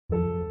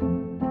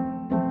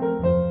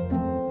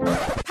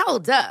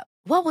Hold up.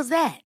 What was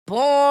that?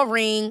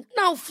 Boring.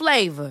 No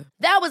flavor.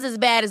 That was as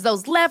bad as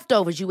those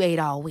leftovers you ate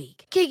all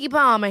week. Keke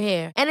Palmer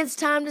here, and it's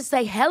time to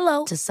say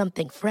hello to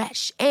something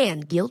fresh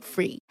and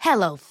guilt-free.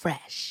 Hello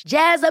Fresh.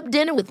 Jazz up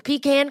dinner with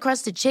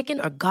pecan-crusted chicken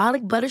or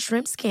garlic butter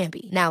shrimp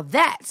scampi. Now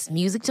that's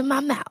music to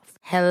my mouth.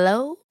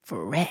 Hello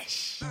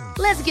Fresh.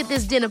 Let's get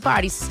this dinner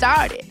party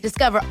started.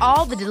 Discover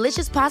all the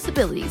delicious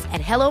possibilities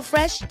at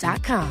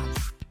hellofresh.com.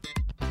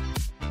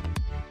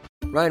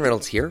 Ryan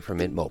Reynolds here from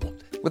Mint Mobile.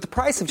 With the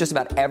price of just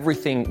about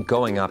everything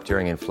going up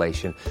during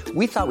inflation,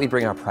 we thought we'd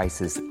bring our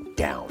prices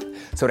down.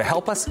 So to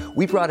help us,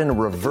 we brought in a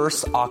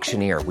reverse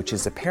auctioneer, which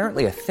is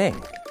apparently a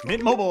thing.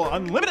 Mint Mobile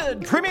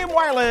Unlimited Premium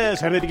Wireless.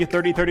 How to get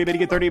 30, 30, how to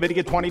get 30, how to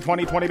get 20,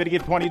 20, 20, how to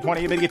get 20,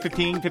 20, how to get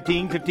 15,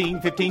 15,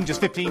 15, 15,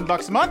 just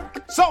 $15 a month?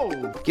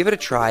 Sold! Give it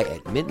a try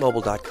at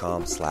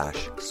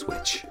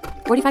mintmobile.com/switch.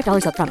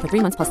 $45 up front for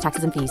 3 months plus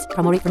taxes and fees.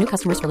 Promo rate for new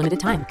customers for limited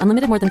time.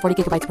 Unlimited more than 40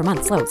 gigabytes per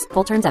month. Slows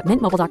full terms at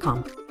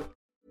mintmobile.com.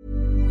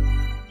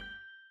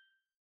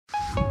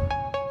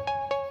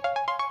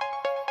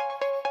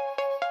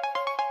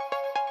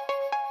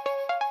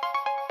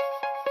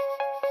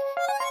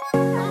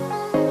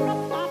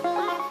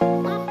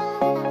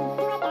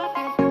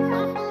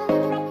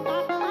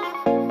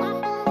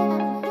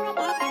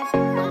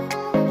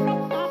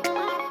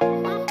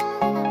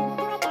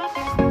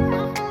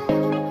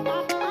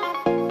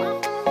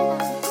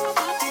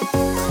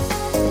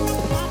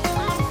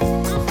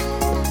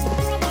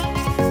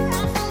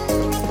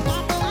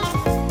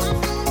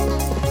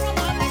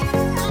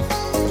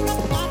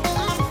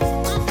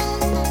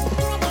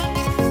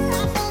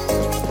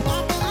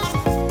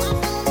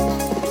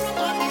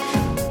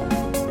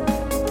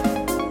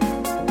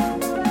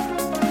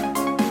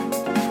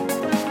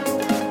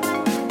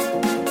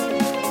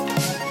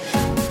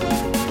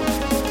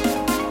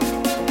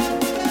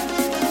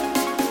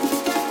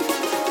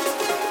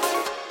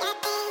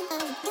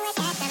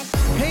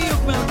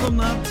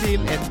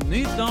 Till ett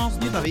nytt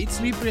avsnitt av It's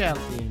Sleep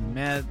Reality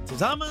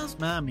tillsammans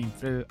med min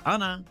fru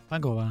Anna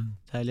Pankova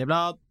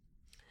Täljeblad.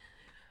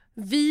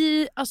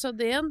 Vi, alltså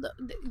det är ändå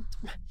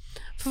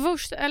för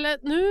först, eller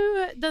nu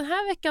den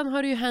här veckan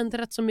har det ju hänt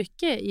rätt så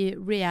mycket i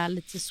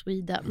Reality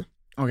Sweden.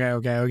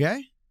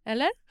 Okej.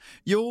 Eller?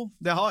 Jo,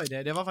 det har ju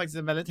det. Det var faktiskt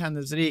en väldigt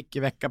händelserik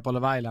vecka på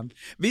Love Island.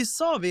 Vi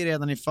sa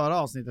redan i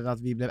förra avsnittet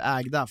att vi blev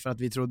ägda för att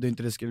vi trodde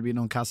inte det skulle bli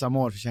någon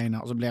kassamår för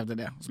tjejerna, och så blev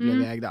det. Och så blev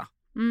vi ägda.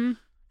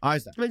 Ja,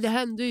 just det. Men det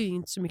hände ju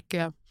inte så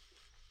mycket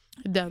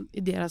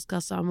i deras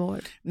kassamår.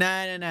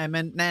 Nej,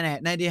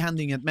 det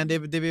hände inget. Men det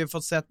vi har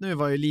fått sett nu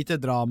var ju lite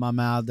drama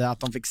med att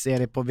de fick se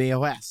det på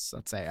VHS, så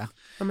att säga.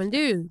 Ja, men det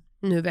är ju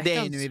nu i veckan. Det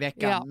är nu i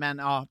veckan, ja. Men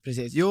ja,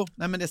 precis. Jo,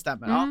 nej men det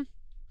stämmer, ja.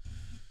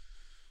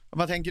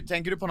 Vad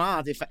tänker du på något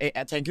annat?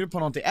 Tänker du på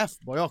något i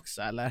F-boy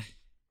också, eller?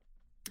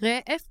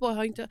 Nej, F-boy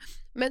har inte...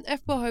 Men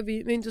F-boy har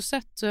vi inte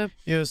sett.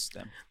 Just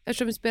det.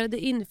 Eftersom vi spelade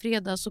in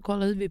fredag så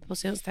kollade vi på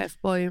senaste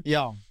F-boy.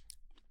 Ja.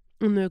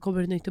 Och nu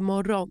kommer det nytt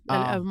imorgon,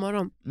 eller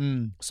övermorgon.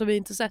 Så vi har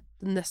inte sett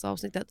nästa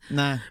avsnittet.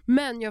 Nej.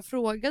 Men jag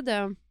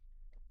frågade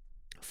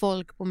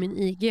folk på min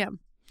IG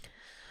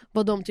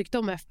vad de tyckte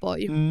om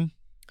F-boy.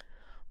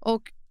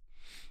 Och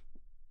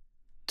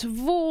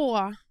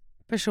 2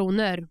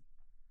 personer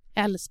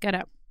älskar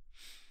det.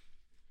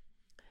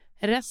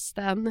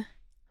 Resten,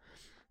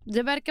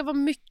 det verkar vara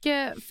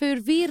mycket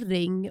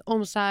förvirring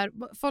om så här,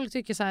 folk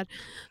tycker så här,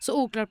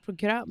 så oklart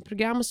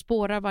program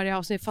spårar varje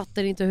avsnitt,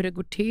 fattar inte hur det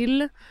går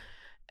till.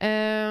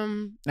 Nej,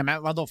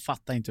 men vadå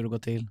fattar inte hur det går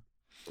till?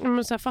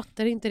 Men så här,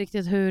 fattar inte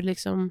riktigt hur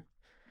liksom.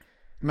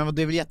 Men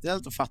det är väl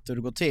jättelätt att fatta hur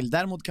det går till.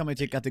 Däremot kan man ju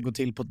tycka att det går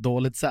till på ett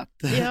dåligt sätt.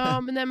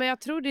 Ja, men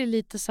jag tror det är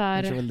lite så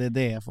här. Jag tror väl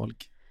det är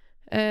folk.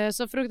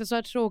 Så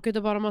fruktansvärt tråkigt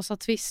och bara en massa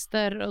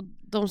twister. Och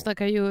de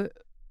snackar ju,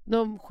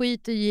 de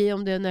skiter i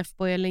om det är en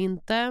F-boy eller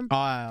inte.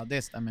 Ja,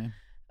 det stämmer.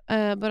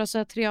 Bara så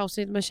här 3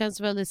 avsnitt, men känns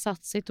väldigt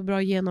satsigt och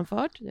bra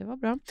genomfört. Det var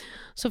bra.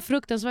 Så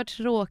fruktansvärt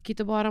tråkigt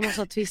och bara en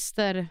massa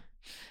twister.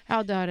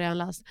 Ja, det har jag redan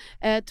läst.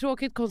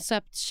 Tråkigt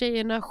koncept.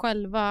 Tjejerna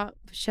själva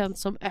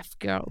känns som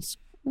F-girls.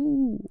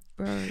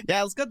 Jag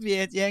älskar att vi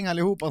är ett gäng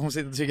allihopa som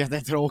sitter och tycker att det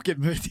är tråkigt,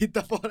 men vi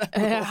tittar på det.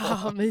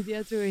 Ja, men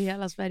jag tror i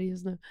hela Sverige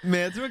just nu. Men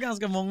jag tror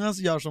ganska många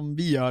gör som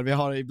vi gör. Vi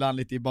har det ibland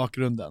lite i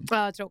bakgrunden.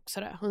 Ja, jag tror också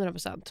det,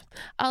 100%.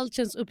 Allt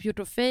känns uppgjort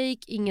och fake.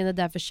 Ingen är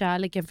där för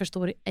kärleken,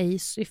 förstår ej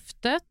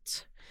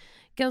syftet.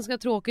 Ganska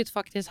tråkigt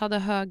faktiskt. Hade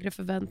högre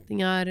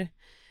förväntningar.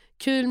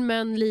 Kul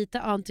men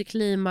lite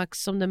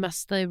antiklimax som det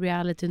mesta i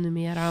reality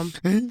numera.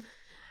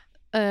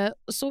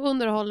 Så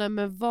underhållen,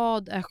 med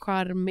vad är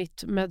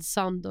charmigt med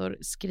Sandor,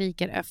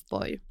 skriker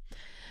F-boy.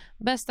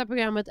 Bästa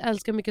programmet,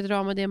 älskar mycket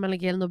drama, det är mellan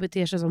gällen och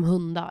beter sig som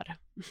hundar.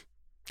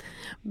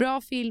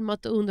 Bra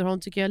filmat och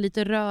underhåll tycker jag.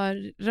 Lite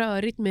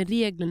rörigt med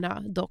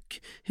reglerna dock.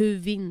 Hur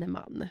vinner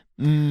man?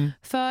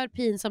 För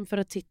pinsamt för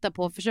att titta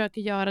på.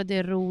 Försöker göra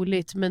det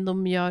roligt, men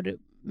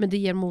det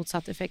ger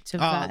motsatt effekt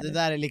tyvärr. Ja, det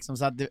där är liksom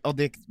så att och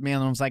det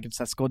menar de säkert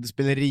så här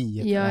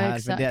skådespeleriet. Ja, det här,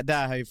 exakt. för det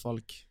där har ju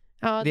folk.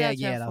 Ja, det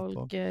tror jag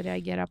folk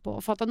reagerar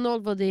på. Fatta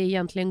noll vad det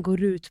egentligen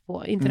går ut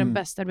på. Inte den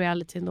bästa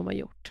realityn de har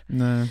gjort.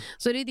 Nej.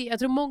 Så det är det. Jag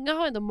tror många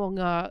har ändå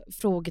många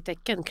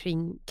frågetecken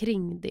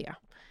kring det.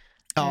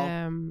 Ja.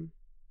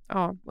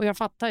 Ja, och jag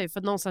fattar ju,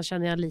 för någonstans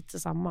känner jag lite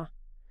samma.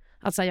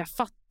 Alltså jag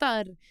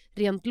fattar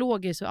rent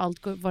logiskt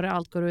vad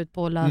allt går ut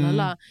på,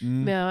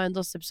 men jag har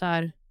ändå typ så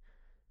här,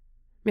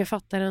 men jag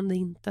fattar ändå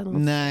inte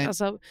något. Nej.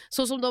 Alltså,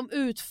 så som de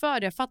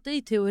utför, jag fattar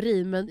i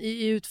teori, men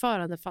i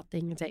utförande fattar jag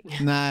ingenting.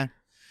 Nej,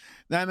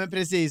 men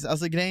precis.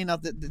 Alltså grejen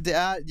att det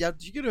är, jag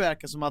tycker det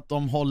verkar som att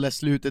de håller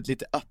slutet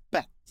lite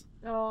öppet.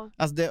 Ja.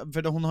 Alltså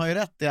för hon har ju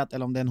rätt i att,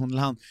 eller om det är en hon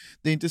eller han,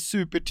 det är inte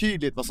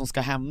supertydligt vad som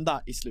ska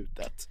hända i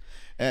slutet.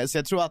 Så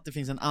jag tror att det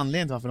finns en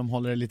anledning till varför de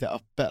håller det lite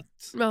öppet.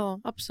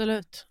 Ja,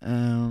 absolut.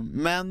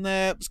 Men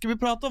ska vi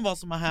prata om vad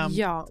som har hänt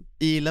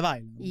i Love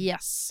Island?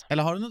 Yes.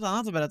 Eller har du något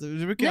annat att berätta?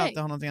 Du brukar ju alltid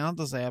ha något annat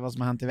att säga vad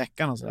som har hänt i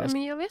veckan och sådär.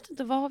 Men jag vet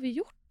inte, vad har vi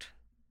gjort?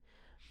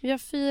 Vi har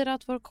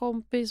firat vår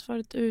kompis,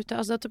 varit ute.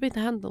 Alltså det har typ inte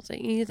hänt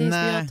någonting. Ingenting som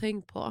jag har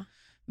tänkt på.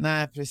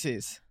 Nej,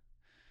 precis.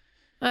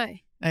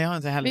 Nej, jag har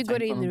inte heller vi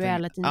går in i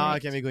realityn. Ja,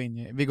 okej,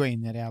 vi går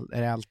in i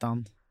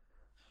realtan.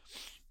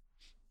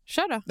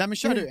 Kör då. Nej, men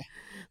kör du.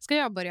 Ska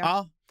jag börja?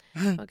 Ja.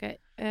 Okej.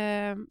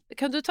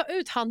 Kan du ta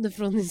ut handen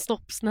från din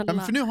snopp, snälla? Ja,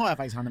 men för nu har jag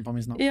faktiskt handen på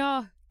min snopp.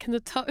 Ja, kan du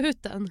ta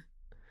ut den?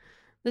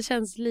 Det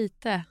känns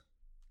lite...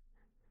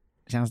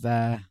 Känns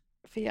det...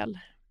 fel.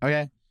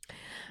 Okej.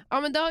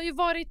 Ja, men det har ju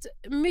varit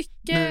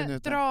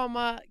mycket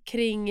drama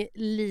kring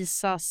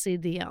Lisa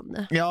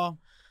Sidén. Ja.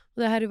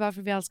 Och det här är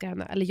varför vi älskar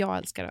henne. Eller jag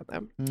älskar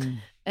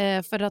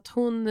henne. För att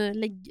hon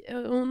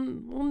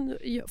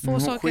får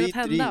saker att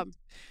hända.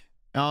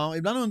 Ja,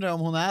 ibland undrar jag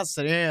om hon är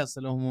seriös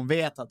eller om hon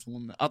vet att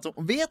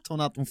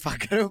hon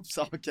fuckar upp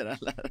saker,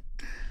 eller?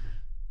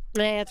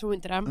 Nej, jag tror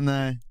inte det.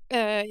 Nej.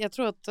 Jag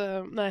tror att,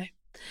 nej.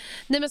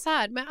 Nej, men så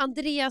här, med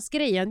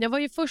Andreas-grejen, jag var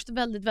ju först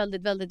väldigt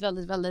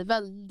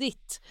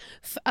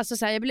alltså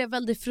så här, jag blev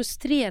väldigt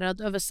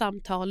frustrerad över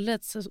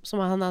samtalet som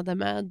han hade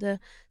med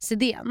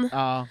Sidén.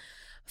 Ja.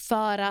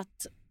 För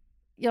att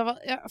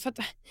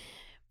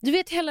du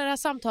vet hela det här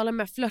samtalet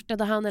med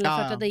flörtade han eller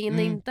flörtade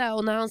inte,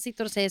 och när han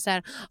sitter och säger så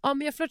här, ja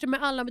men jag flörtar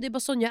med alla, men det är bara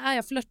sån jag är,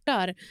 jag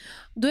flörtar.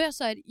 Då är jag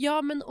så här,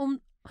 ja men om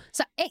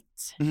så här,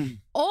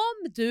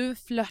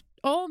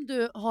 om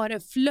du har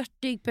en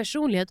flörtig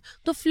personlighet,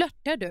 då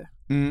flörtar du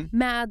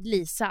med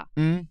Lisa.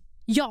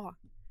 Ja.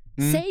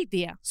 Säg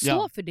det,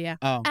 stå för det,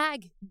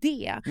 äg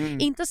det.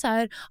 Inte så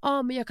här,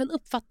 men jag kan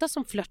uppfattas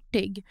som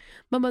flörtig.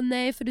 Man bara,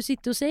 nej, för du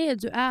sitter och säger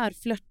att du är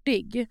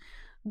flörtig.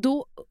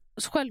 Då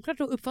självklart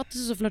då uppfattas det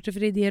som flörtig,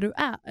 för det är det du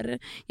är.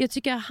 Jag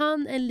tycker att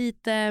han är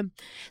lite,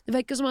 det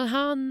verkar som att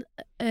han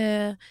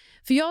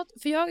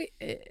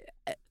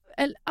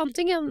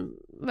antingen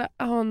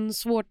har han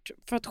svårt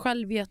för att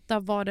själv veta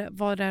vad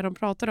det är de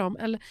pratar om,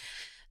 eller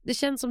det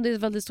känns som det är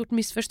ett väldigt stort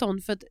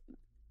missförstånd, för att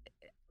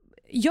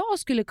jag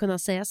skulle kunna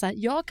säga så här,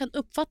 jag kan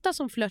uppfattas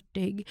som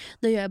flörtig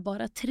när jag är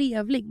bara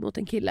trevlig mot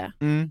en kille.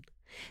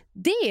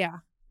 Det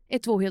är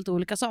två helt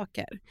olika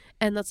saker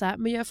än att så här,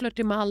 men jag är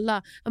flörtig med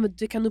alla, men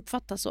det kan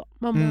uppfattas så.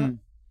 Man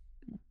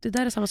det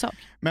där är samma sak.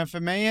 Men för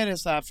mig är det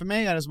så här, för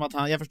mig är det som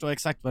att jag förstår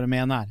exakt vad du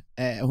menar.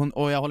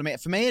 Och jag håller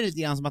med. För mig är det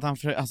lite grann som att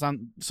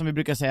han, som vi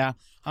brukar säga,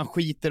 han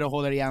skiter och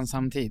håller igen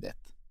samtidigt.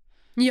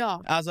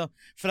 Ja. Alltså,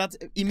 för att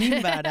i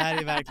min värld är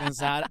det verkligen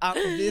så här,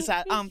 det är så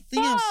här,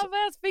 antingen så...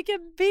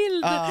 vilken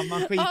bild! Ja,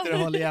 man skiter och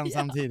håller igen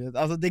samtidigt.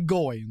 Alltså det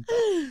går ju inte.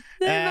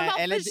 Nej, men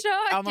man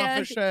försöker. Ja, man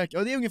försöker.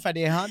 Och det är ungefär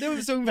det är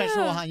ungefär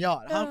så han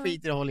gör. Han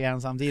skiter och håller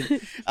igen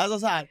samtidigt. Alltså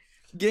så här,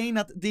 grejen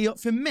att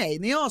det, för mig,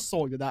 när jag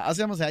såg det där,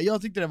 alltså jag måste säga,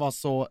 jag tyckte det var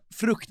så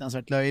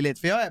fruktansvärt löjligt.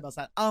 För jag är bara så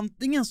här,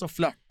 antingen så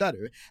flörtar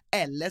du,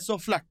 eller så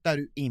flörtar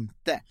du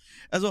inte.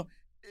 Alltså,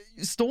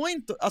 stå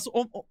inte, alltså,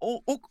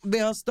 och det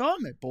jag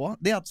stör mig på,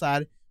 det är att så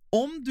här,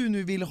 om du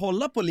nu vill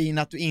hålla på linjen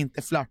att du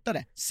inte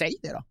flörtade, säg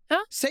det då. Ja.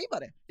 Säg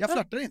vad det. Jag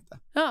flörtar inte.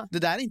 Ja. Det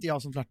där är inte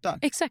jag som flörtar.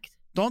 Exakt.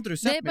 Då har inte du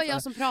sett det är bara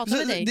jag som pratar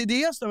med dig. Det är det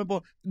jag stämmer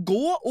på.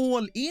 Gå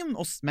all in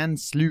men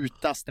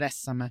sluta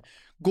stressa mig.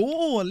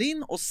 Gå all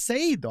in och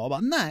säg då bara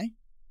nej.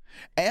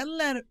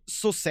 Eller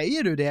så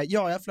säger du det,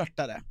 jag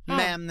flörtade.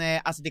 Men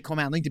alltså det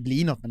kommer ändå inte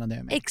bli något mellan det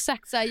och mig.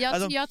 Exakt, så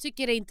jag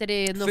tycker inte det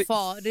är något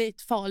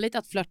farligt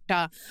att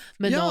flörta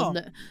med någon.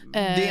 Det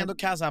är ändå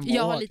kassam.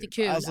 Jag har lite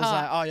kul. Alltså,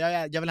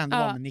 jag vill ändå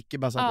vara med Nicky,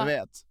 bara så att du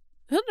vet.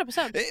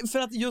 100%. För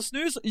att just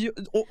nu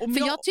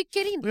jag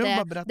tycker inte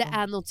det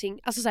är någonting,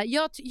 alltså så här,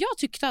 jag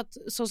tyckte att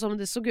så som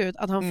det såg ut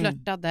att han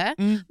flörtade,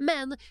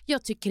 men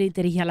jag tycker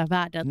inte det i hela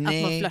världen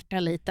att man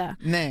flörtar lite.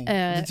 Nej,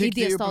 det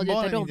tyckte ju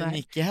uppenbarligen inte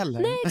Nicky heller.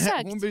 Nej,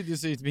 exakt. Hon brydde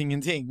sig ut med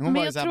ingenting. Hon men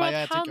bara jag så här, tror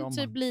bara, att han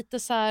typ lite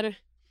så här.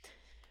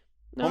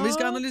 Om vi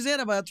ska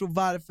analysera vad jag tror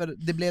varför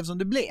det blev som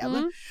det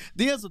blev.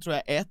 Dels så tror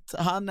jag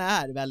han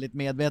är väldigt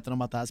medveten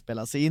om att det här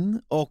spelas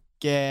in, och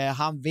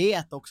han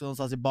vet också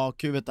någonstans i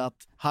bakhuvudet att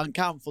han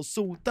kan få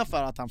sota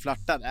för att han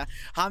flörtade.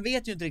 Han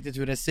vet ju inte riktigt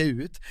hur det ser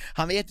ut.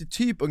 Han vet ju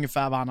typ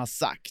ungefär vad han har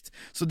sagt.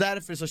 Så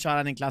därför så kör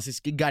han en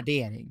klassisk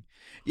gardering.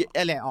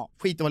 Eller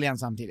skit och håll igen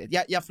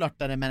samtidigt. Jag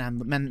flörtade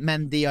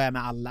men det gör jag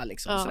med alla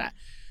liksom, sådär.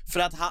 För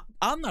att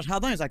annars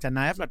hade han ju sagt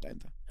nej, jag flörtar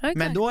inte. Okay.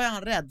 Men då är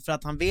han rädd för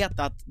att han vet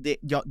att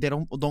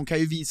de kan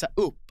ju visa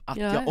upp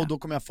att och då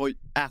kommer jag få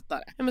äta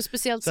det. Ja, men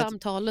speciellt så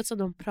samtalet som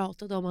de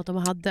pratade om att de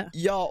hade.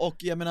 Ja, och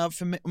jag menar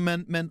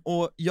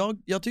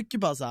jag tycker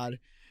bara så här,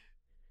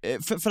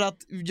 för att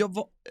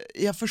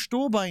jag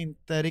förstår bara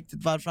inte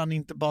riktigt varför han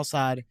inte bara så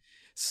här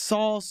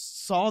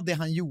sa det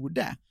han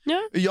gjorde.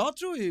 Ja. Jag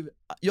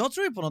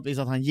tror ju på något vis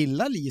att han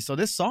gillar Lisa, och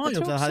det sa han ju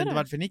också, att hade inte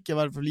varit för Nicky,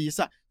 varför för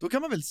Lisa. Då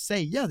kan man väl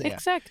säga det.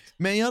 Exakt.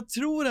 Men jag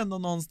tror ändå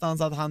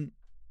någonstans att han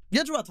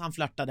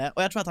flörtade,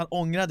 och jag tror att han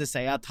ångrade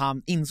sig, att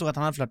han insåg att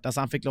han hade flörtat, så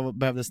han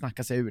behövde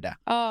snacka sig ur det.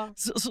 Ja.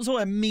 Så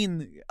är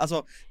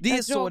det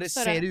är så det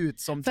ser ut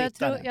som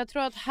tittare. Jag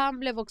tror att han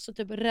blev också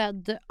typ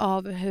rädd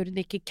av hur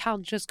Nicky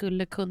kanske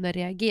skulle kunna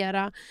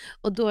reagera,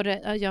 och då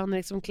gör han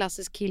liksom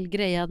klassisk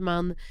killgrej att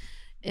man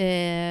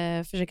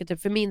försöker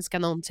typ förminska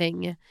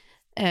någonting,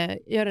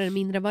 göra det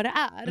mindre vad det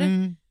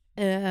är.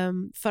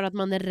 För att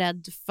man är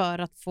rädd för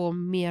att få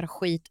mer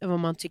skit än vad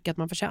man tycker att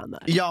man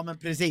förtjänar. Ja, men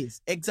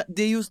precis. Exakt,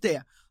 det är just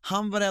det.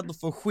 Han var rädd att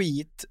få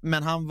skit,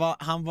 men han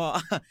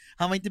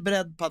var inte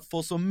beredd på att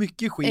få så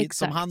mycket skit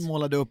som han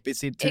målade upp i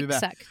sitt huvud.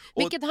 Exakt.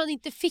 Vilket han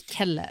inte fick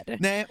heller.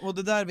 Nej, och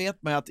det där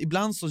vet man ju, att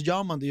ibland så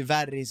gör man det ju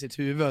värre i sitt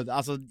huvud.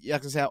 Alltså,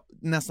 jag kan säga,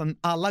 nästan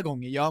alla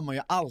gånger gör man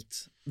ju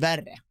allt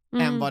värre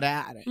än vad det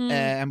är,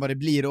 än vad det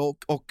blir,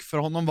 och för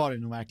honom var det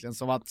nog verkligen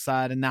så att så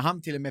här, när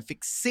han till och med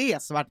fick se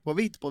svart på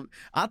vitt på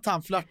att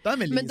han flörtade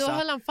med Lisa. Men då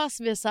höll han fast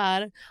vid så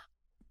här: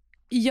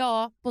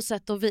 ja, på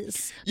sätt och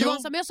vis. Det var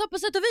så här, men jag sa på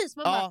sätt och vis,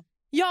 man bara,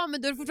 ja,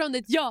 men då är det fortfarande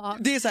ett ja.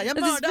 Det är så här, jag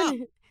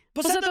mördar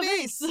på sätt och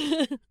vis.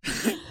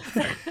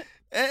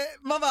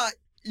 Man bara,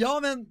 ja,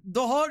 men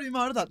då har du ju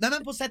mördat. Nej,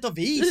 men på sätt och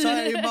vis så har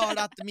jag ju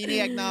mördat min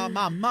egna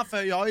mamma,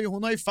 för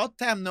hon har ju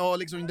fött henne, och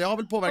liksom, det har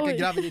väl påverkat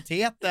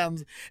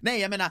graviditeten.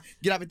 Nej, jag menar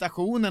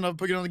gravitationen, och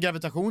på grund av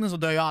gravitationen så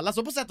dör ju alla,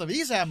 så på sätt och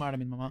vis har jag mördat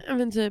min mamma.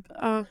 Men typ,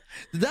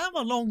 Det där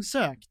var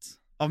långsökt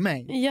av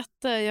mig.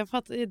 Jag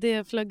fattar,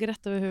 det flög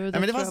rätt över huvudet.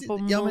 Nej, men det var på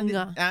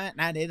många.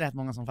 Nej, det är rätt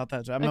många som fattar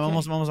det, tror jag. Men man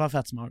måste vara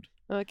fett smart.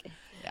 Okay.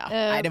 Ja.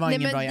 Nej, det var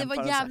ingen bra jämförelse.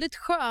 Det var jävligt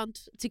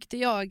skönt, tyckte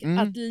jag,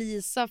 att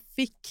Lisa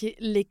fick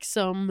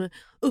liksom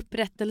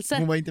upprättelse.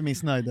 Hon var inte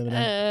missnöjd över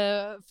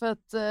det.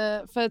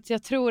 För att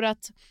jag tror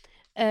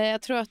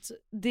att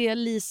det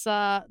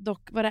Lisa,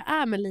 dock vad det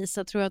är med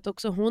Lisa, tror jag att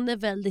också hon är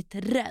väldigt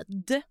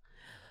rädd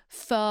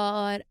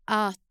för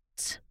att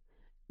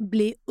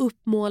bli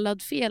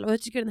uppmålad fel. Och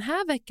jag tycker den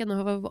här veckan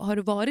har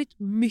det varit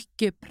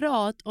mycket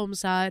prat om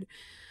så här: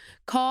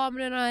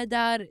 kamerorna är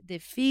där, det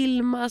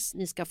filmas,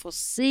 ni ska få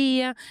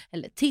se,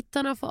 eller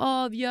tittarna får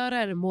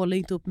avgöra, eller måla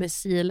inte upp med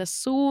si eller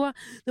så.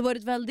 Det har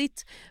varit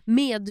väldigt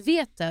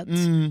medvetet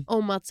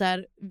om att så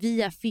här,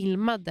 vi är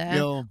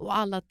filmade och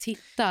alla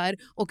tittar,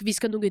 och vi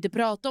ska nog inte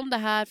prata om det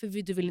här för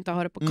du vill inte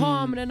ha det på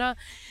kamerorna.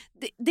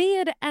 Det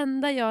är det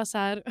enda jag så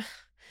här...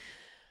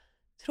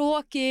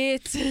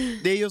 Tråkigt.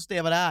 Det är just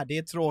det vad det är. Det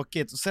är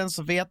tråkigt. Och sen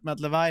så vet man att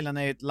Love Island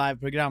är ett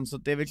liveprogram, så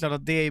det är väl klart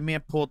att det är mer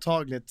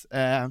påtagligt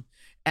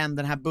än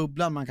den här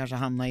bubblan man kanske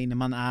hamnar i när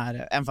man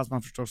är, även fast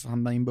man förstås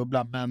hamnar i en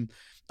bubbla. Men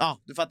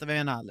ja, du fattar vad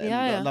jag menar.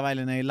 Ja. Love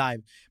Island är ju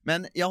live.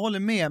 Men jag håller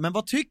med. Men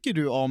vad tycker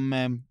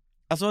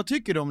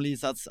du om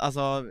Lisas,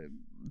 alltså,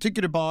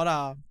 tycker du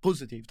bara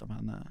positivt om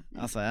henne?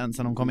 Alltså, än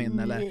sen hon kom in,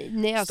 eller?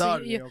 Nej, alltså, stör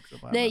du också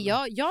på henne? Nej,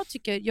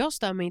 jag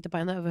stör mig inte på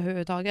henne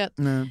överhuvudtaget.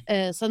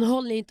 Sen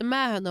håller jag inte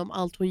med henne om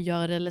allt hon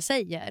gör eller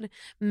säger.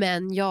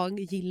 Men jag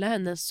gillar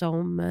henne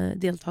som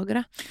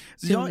deltagare.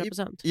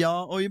 100%.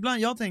 Ja, och ibland,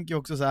 jag tänker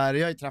också så här,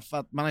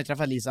 man har ju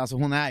träffat Lisa, alltså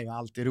hon är ju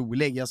alltid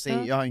rolig.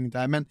 Jag har inget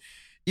där, men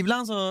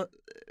ibland så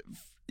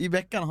i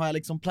veckan har jag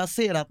liksom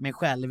placerat mig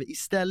själv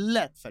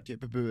istället för typ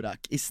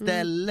Burak,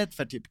 istället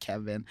för typ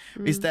Kevin,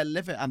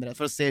 istället för Andreas,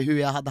 för att se hur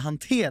jag hade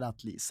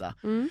hanterat Lisa.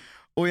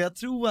 Och jag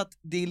tror att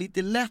det är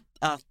lite lätt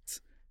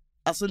att,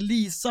 alltså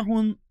Lisa,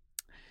 hon,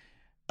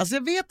 alltså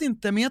jag vet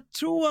inte, men jag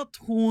tror att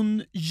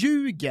hon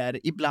ljuger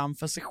ibland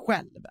för sig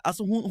själv.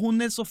 Alltså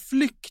hon är så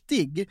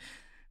flyktig.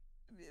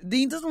 Det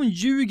är inte att hon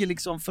ljuger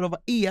liksom för att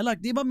vara elak,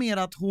 det är bara mer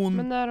att hon...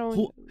 Men när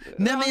hon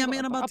nej, men jag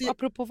menar bara att...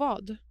 Apropå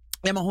vad?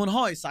 Ja, men hon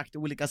har ju sagt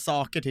olika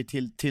saker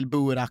till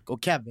Burak och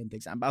Kevin till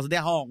exempel. Alltså det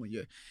har hon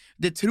ju.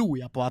 Det tror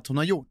jag på att hon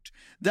har gjort.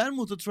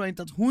 Däremot så tror jag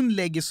inte att hon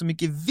lägger så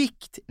mycket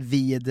vikt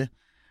vid,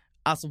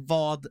 alltså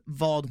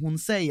vad hon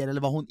säger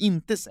eller vad hon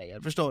inte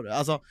säger. Förstår du?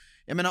 Alltså,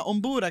 jag menar,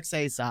 om Burak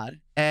säger så här: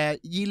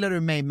 gillar du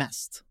mig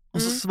mest?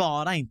 Och så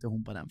svarar inte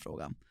hon på den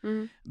frågan.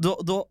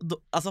 Då,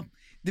 alltså,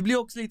 det blir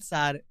också lite så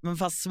här, men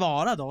fast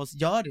svara då och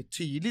gör det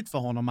tydligt för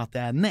honom att det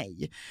är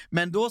nej.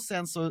 Men då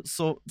sen så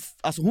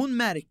alltså hon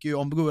märker ju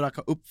om Burak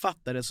har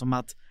uppfattat det som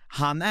att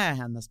han är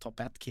hennes topp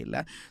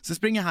 1-kille. Så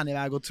springer han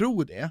iväg och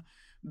tror det.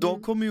 Då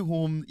kommer ju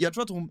hon, jag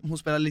tror att hon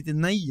spelar lite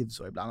naiv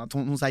så ibland. Att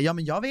hon säger, ja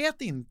men jag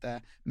vet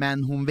inte,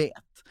 men hon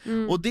vet.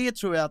 Och det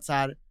tror jag att så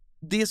här,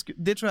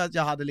 det tror jag att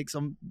jag hade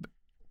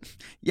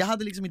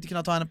liksom inte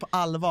kunnat ta henne på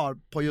allvar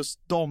på just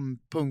de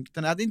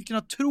punkterna. Jag hade inte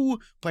kunnat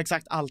tro på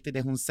exakt alltid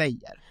det hon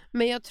säger.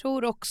 Men jag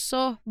tror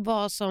också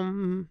vad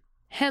som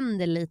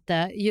händer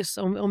lite, just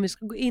om vi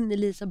ska gå in i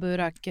Lisa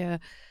Burak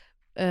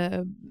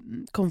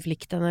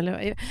konflikten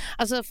eller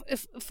alltså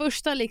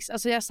första liksom,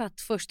 alltså jag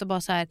satt först och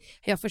bara så här,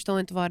 jag förstår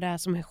inte vad det är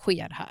som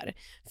sker här,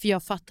 för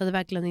jag fattade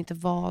verkligen inte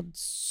vad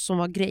som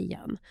var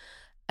grejen.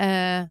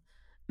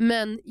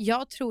 Men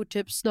jag tror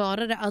typ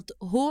snarare att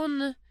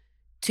hon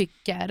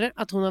tycker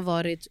att hon har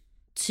varit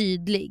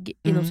tydlig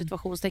inom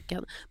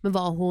situationstecken med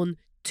vad hon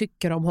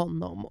tycker om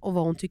honom och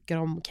vad hon tycker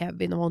om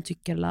Kevin och vad hon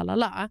tycker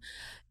lalala.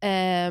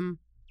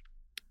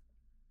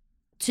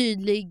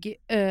 Tydlig,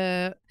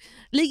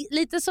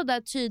 lite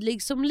sådär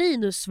tydlig som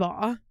Linus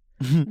var.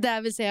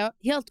 Det vill säga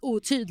helt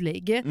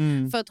otydlig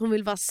för att hon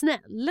vill vara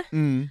snäll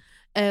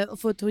och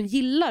för att hon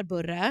gillar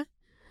Burre.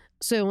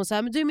 Så är hon så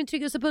här, men du är min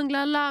tryggaste punkt,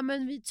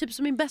 men vi typ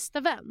som min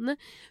bästa vän.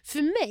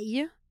 För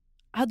mig,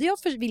 hade jag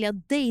vilja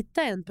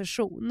dejta en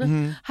person,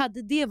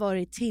 hade det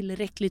varit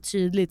tillräckligt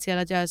tydligt till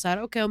att jag är så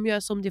här, okej, om jag är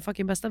som din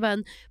fucking bästa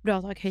vän,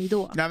 bra, tack, hej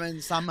då. Ja,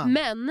 men samma.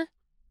 Men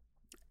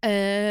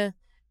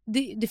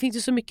det finns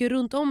ju så mycket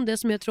runt om det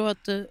som jag tror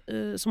att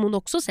som hon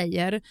också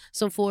säger,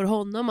 som får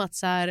honom att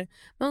så här,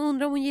 man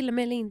undrar om hon gillar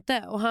mig eller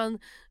inte. Och han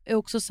är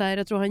också så här,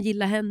 jag tror han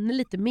gillar henne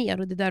lite mer,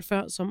 och det är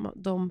därför som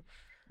de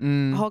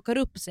hakar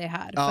upp sig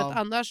här. För att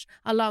annars,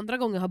 alla andra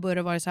gånger har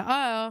börjat vara så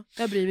här,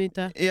 jag bryr mig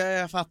inte. Ja,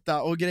 jag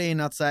fattar. Och grejen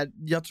är att så här,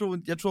 jag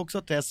tror också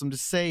att det är som du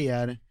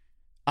säger,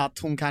 att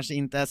hon kanske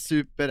inte är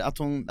super, att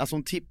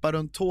hon tippar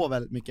runt tå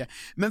väldigt mycket.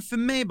 Men för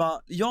mig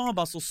jag har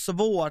bara så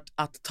svårt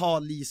att ta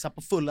Lisa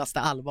på fullaste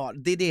allvar.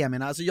 Det är det jag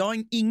menar. Alltså jag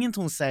har inget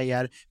hon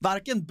säger,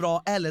 varken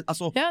bra eller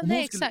alltså, ja,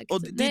 nej, exakt.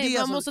 Och det är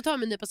man måste ta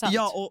med en nypa salt.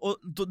 Ja,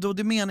 och då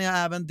det menar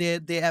jag även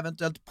det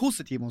eventuellt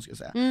positivt hon skulle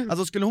säga.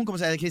 Alltså skulle hon komma och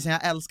säga, Christian,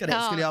 jag älskar dig,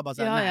 skulle jag bara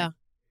säga nej. Ja.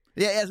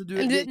 Ja, alltså,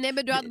 nej,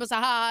 men du hade bara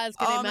såhär, jag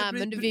älskar dig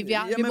med, men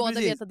vi båda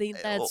vet att det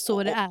inte är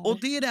så det är. Och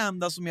det är det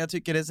enda som jag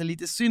tycker är så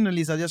lite synd,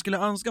 Lisa, att jag skulle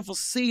önska få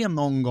se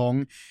någon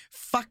gång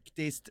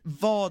faktiskt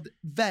vad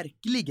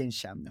verkligen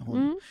känner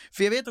hon.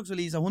 För jag vet också,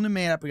 Lisa, hon är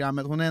med i det här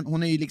programmet,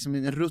 hon är ju liksom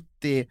en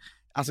ruttig,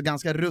 alltså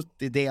ganska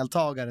ruttig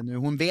deltagare nu.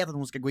 Hon vet att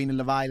hon ska gå in i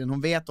Love Island.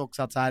 Hon vet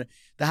också att så här,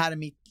 det här är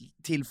mitt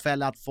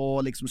tillfälle att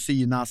få liksom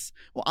synas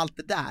och allt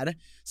det där.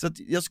 Så att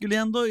jag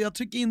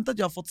tycker inte att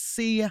jag har fått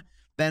se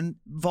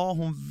vad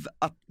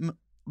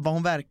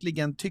hon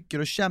verkligen tycker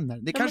och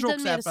känner. Det kanske den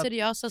också mer är för att,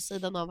 seriösa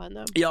sidan av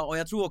henne. Ja, och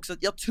jag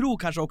tror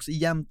kanske också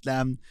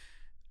egentligen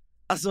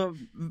alltså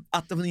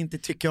att hon inte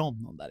tycker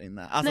om någon där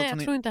inne. Alltså, nej,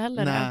 jag tror inte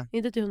heller det.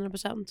 Inte till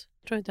 100%.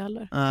 Tror inte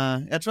heller.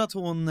 Jag tror att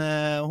hon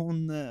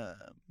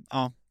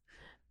ja.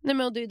 Nej,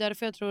 men det är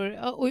därför jag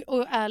tror,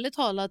 och ärligt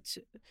talat,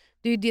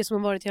 det är ju det som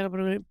har varit hela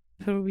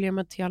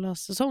problemet hela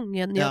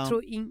säsongen. Jag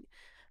tror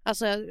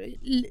alltså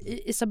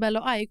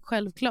Isabella och Ike,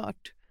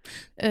 självklart.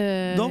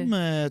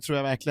 De tror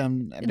jag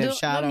verkligen blev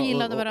kära. De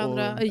gillade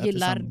varandra och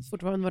gillar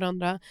fortfarande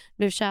varandra.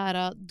 Blev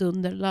kära,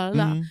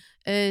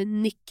 dunder,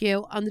 Nicky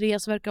och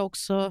Andreas verkar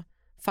också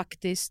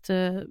faktiskt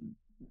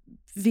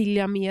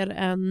vilja mer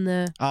än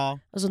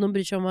alltså de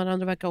bryr sig om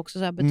varandra, verkar också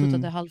så här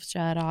betutade,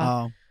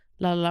 halvkära,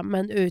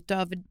 men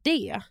utöver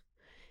det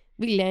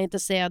vill jag inte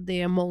säga att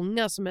det är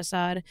många som är så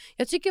här.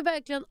 Jag tycker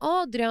verkligen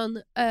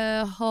Adrian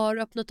har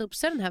öppnat upp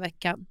sig den här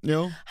veckan.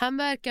 Han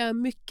verkar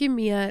mycket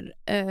mer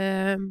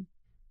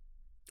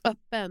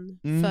öppen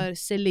för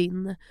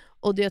Celine,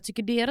 och jag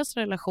tycker deras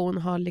relation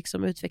har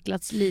liksom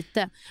utvecklats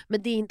lite,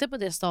 men det är inte på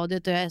det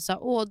stadiet där jag är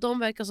så de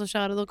verkar så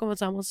kära, de kommer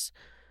tillsammans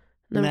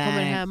när de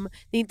kommer hem.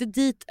 Det är inte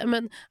dit,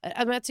 men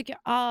jag tycker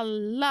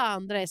alla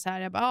andra är så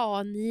här, jag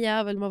bara, ni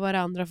är väl med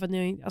varandra för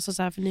ni, alltså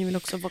så här, för ni vill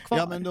också vara kvar.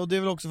 Ja, men då, det är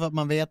väl också för att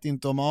man vet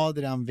inte om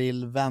Adrian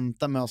vill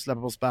vänta med att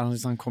släppa på spärren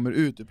tills han kommer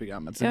ut ur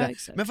programmet. Så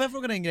men får jag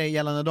fråga dig en grej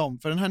gällande dem?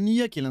 För den här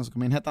nya killen som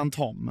kom in, hette han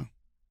Tom?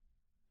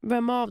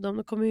 Vem av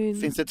dem? Kommer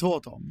in... Finns det 2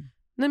 Tom?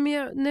 Nej,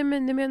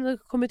 men det har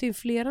kommit in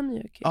flera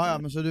nya killar. Ja,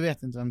 men så du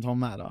vet inte vem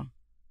Tom är då?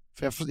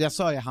 För jag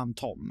sa ju han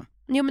Tom.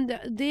 Ja, men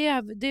det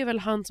är väl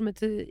han som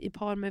är i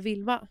par med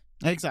Vilma.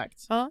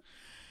 Exakt. Ja.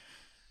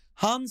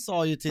 Han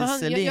sa ju till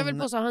Celine... Jag vill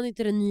påstå att han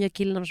inte är den nya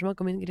killen som har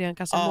kommit in i Gran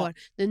Casamor.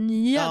 Den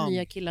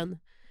nya killen.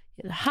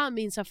 Han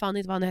minns jag fan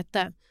inte vad han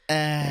hette.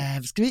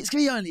 Ska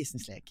vi göra en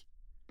listningslek?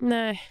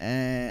 Nej.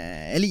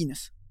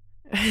 Linus.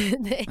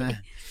 Nej.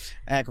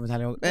 Jag kommer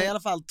inte ihåg. I alla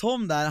fall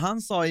Tom där,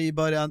 han sa i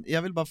början,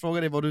 jag vill bara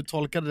fråga dig vad du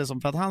tolkade det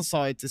som, för att han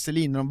sa ju till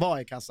Celine när de var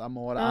i Casa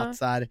Amor att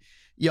så här,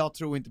 jag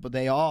tror inte på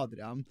dig och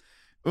Adrian.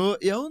 Och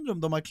jag undrar om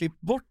de har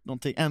klippt bort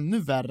någonting ännu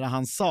värre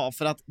han sa,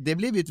 för att det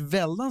blev ju ett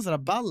väldans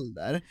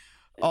rabalder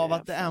av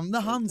att det enda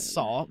han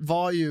sa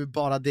var ju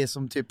bara det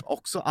som typ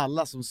också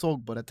alla som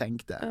såg på det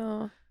tänkte.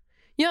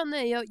 Ja,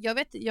 nej, jag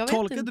vet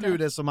tolkade inte. Du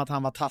det som att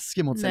han var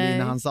taskig mot Celine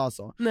när han sa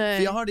så? Nej.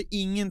 För jag hörde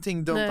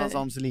ingenting dumt han sa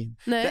om Celine.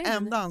 Det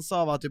enda han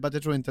sa var typ att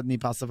jag tror inte att ni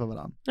passar för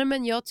varandra. Nej,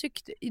 men jag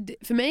tyckte,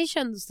 för mig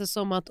kändes det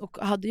som att, och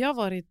hade jag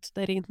varit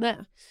där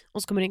inne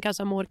och så kommer det in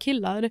Casa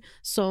Amor-killar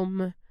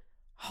som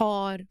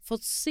har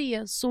fått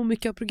se så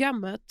mycket av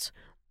programmet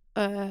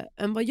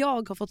än vad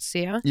jag har fått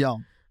se,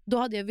 då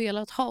hade jag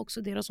velat ha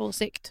också deras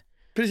åsikt.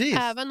 Precis.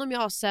 Även om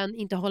jag sen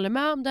inte håller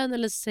med om den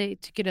eller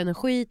tycker den är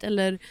skit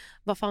eller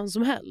vad fan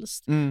som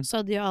helst, så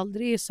hade jag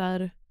aldrig så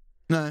här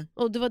Nej.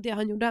 Och det var det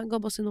han gjorde, han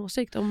gav bara sin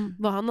åsikt om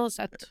vad han har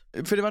sett.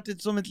 För det var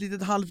som ett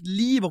litet halvt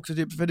liv också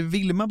typ, för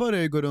Vilma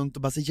började ju gå runt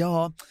och bara säga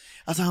ja,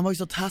 alltså han var ju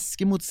så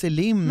taskig mot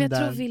Selim. Men jag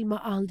där. tror Vilma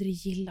aldrig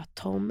gillat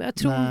Tom. Jag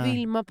tror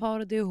Vilma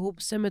parade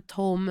ihop sig med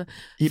Tom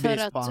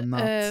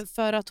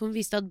för att hon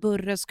visste att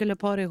Burre skulle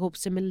para ihop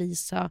sig med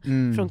Lisa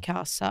från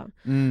Casa.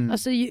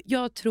 Alltså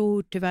jag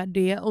tror tyvärr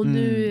det. Och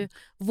nu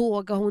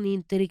vågar hon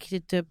inte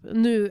riktigt typ,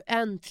 nu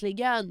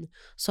äntligen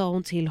sa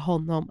hon till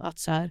honom att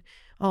så här,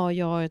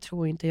 jag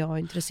tror inte jag är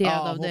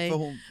intresserad av dig.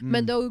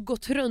 Men det har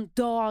gått runt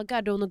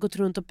dagar då hon har gått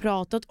runt och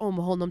pratat om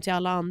honom till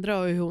alla andra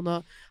och hur hon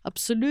har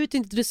absolut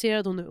inte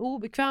intresserad, hon är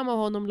obekväm av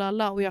honom,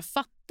 lalla. Och jag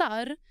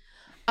fattar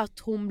att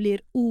hon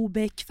blir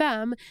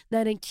obekväm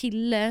när en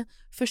kille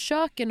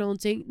försöker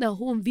någonting när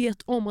hon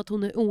vet om att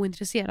hon är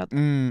ointresserad.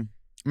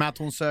 Men att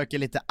hon söker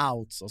lite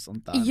outs och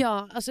sånt där.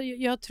 Ja, alltså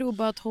jag tror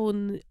bara att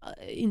hon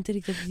inte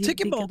riktigt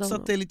tycker bara också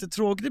att det är lite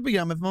tråkigt i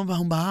programmet,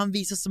 för han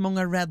visar så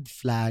många red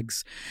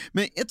flags.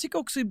 Men jag tycker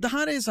också, det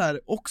här är så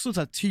här, också så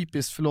här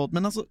typiskt, förlåt,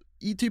 men alltså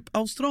i typ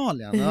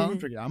Australien,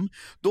 program,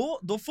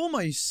 då får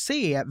man ju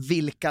se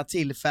vilka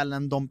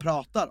tillfällen de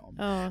pratar om.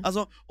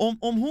 Alltså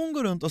om hon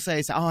går runt och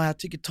säger så här, jag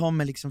tycker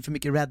Tom är liksom för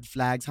mycket red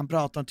flags, han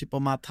pratar typ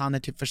om att han är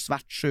typ för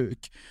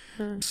svartsjuk.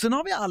 Sen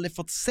har vi aldrig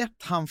fått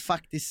sett han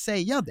faktiskt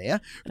säga det,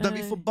 utan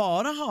vi får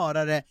bara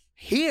höra det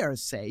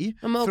hearsay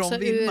från också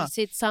Vilma. Ur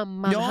sitt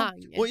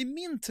sammanhang. Ja, och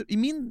i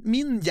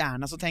min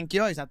hjärna så tänker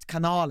jag ju så att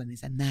kanalen är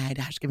så här, nej,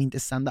 det här ska vi inte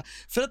sända.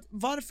 För att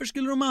varför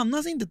skulle de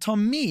annars inte ta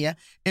med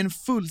en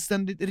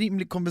fullständigt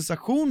rimlig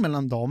konversation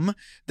mellan dem,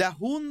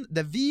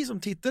 där vi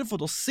som tittare får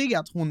då se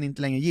att hon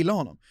inte längre gillar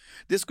honom.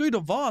 Det ska ju då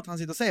vara att han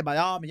sitter och säger bara,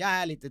 ja men jag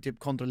är lite typ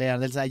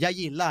kontrollerande, eller så här, jag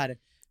gillar.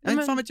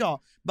 Inte fan vet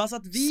jag. Bara så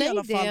att vi i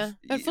alla fall det.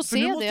 Jag får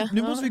se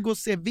nu måste vi gå och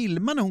se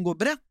Vilma när hon går och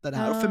berättar det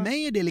här. Och för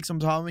mig är det liksom,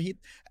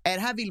 är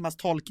det här Vilmas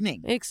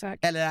tolkning?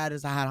 Exakt. Eller är det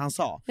så här han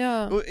sa?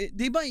 Ja. Och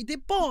det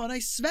är bara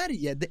i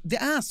Sverige det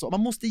är så.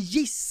 Man måste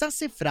gissa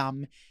sig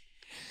fram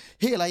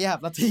hela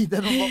jävla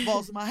tiden om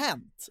vad som har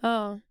hänt.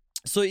 Ja.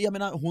 Så jag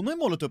menar, hon har ju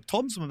målat upp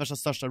Tom som en värsta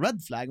största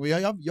red flag. Och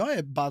jag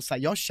är bara så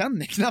här, jag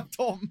känner knappt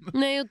Tom.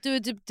 Nej, och det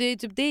är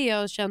typ det jag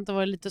har känt att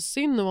vara lite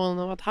synd om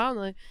honom, att han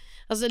har...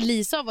 Alltså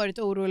Lisa har varit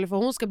orolig för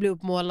hon ska bli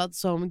uppmålad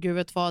som gud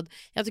vet vad.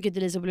 Jag tycker inte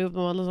Lisa blir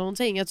uppmålad som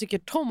någonting. Jag tycker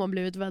Tom har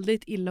blivit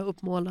väldigt illa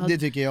uppmålad. Det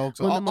tycker jag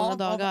också. Under många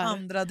dagar. Av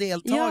andra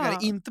deltagare.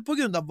 Inte på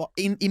grund av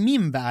i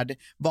min värld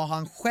vad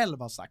han själv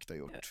har sagt och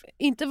gjort.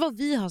 Inte vad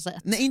vi har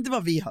sett. Nej, inte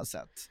vad vi har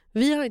sett.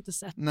 Vi har inte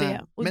sett Nej,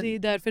 det. Och det är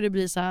därför det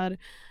blir så här.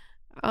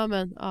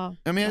 Men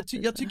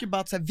jag tycker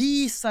bara att så här,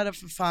 visa det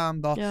för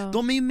fan då. Ja.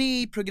 De är ju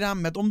med i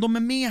programmet. Om de är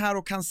med här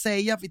och kan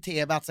säga vid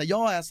tv att så här,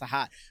 jag är så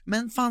här.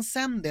 Men fan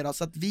sen det då,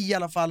 så att vi i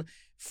alla fall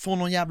får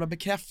någon jävla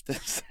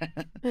bekräftelse.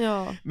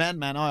 Ja. Men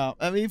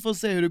vi får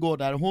se hur det går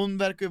där. Hon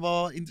verkar ju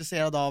vara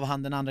intresserad av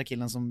han den andra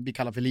killen som vi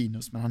kallar för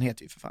Linus, men han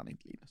heter ju för fan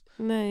inte Linus.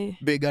 Nej.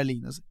 Byggar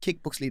Linus,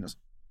 kickbox Linus,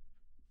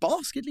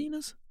 basket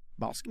Linus.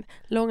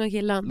 Långa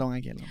killen.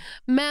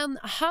 Men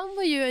han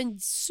var ju en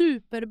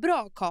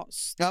superbra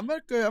cast. Han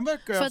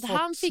verkar för att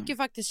han fick ju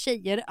faktiskt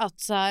tjejer att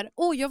så här,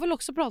 jag vill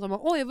också prata med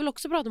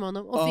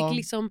honom. Och fick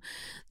liksom,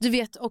 du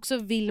vet också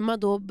Vilma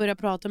då börja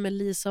prata med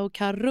Lisa och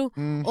Karro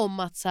om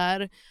att så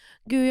här,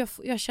 gud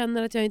jag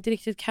känner att jag inte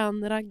riktigt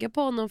kan ragga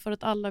på honom för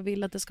att alla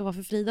vill att det ska vara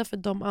för Frida, för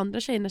de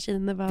andra tjejerna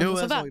känner varandra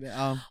så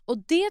väl. Och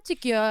det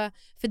tycker jag,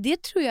 för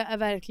det tror jag är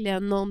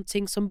verkligen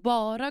någonting som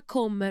bara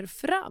kommer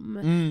fram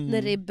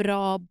när det är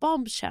bra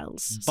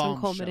bombshells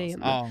som kommer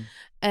in.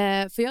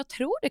 För jag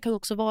tror det kan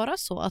också vara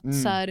så att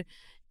så här,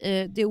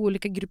 det är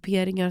olika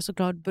grupperingar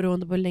såklart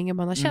beroende på hur länge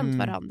man har känt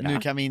varandra. Nu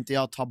kan vi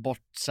inte ta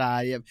bort så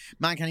här,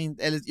 man kan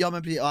inte, eller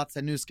men att så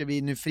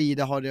här, nu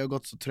Frida har det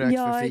gått så trögt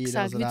för Frida.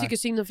 Ja exakt, vi tycker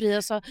synd om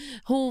Frida så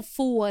hon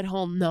får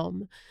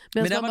honom.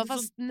 Men man bara,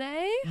 fast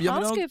nej,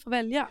 han ska ju få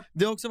välja.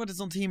 Det har också varit ett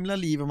sånt himla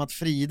liv om att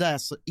Frida är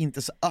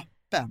inte så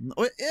öppen.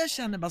 Och jag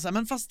känner bara så här,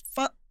 men fast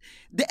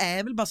det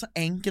är väl bara så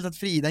enkelt att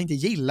Frida inte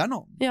gillar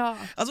någon. Ja.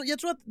 Alltså jag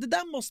tror att det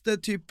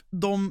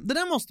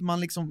där måste man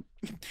liksom,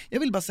 jag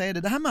vill bara säga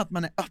det här med att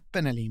man är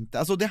öppen eller inte.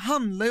 Alltså det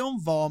handlar ju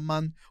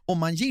om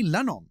man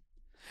gillar någon.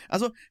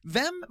 Alltså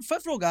får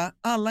jag fråga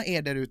alla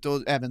er där ute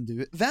och även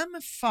du,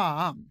 vem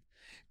fan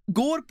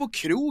går på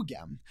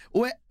krogen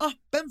och är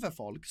öppen för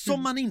folk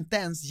som man inte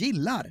ens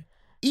gillar?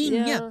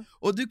 Ingen. Yeah.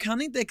 Och du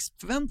kan inte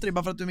förvänta dig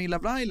bara för att du gillar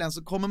Love Island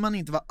så kommer man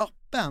inte vara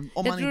öppen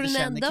om man inte känner klicken. Jag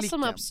tror den enda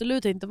som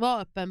absolut inte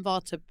var öppen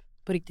var typ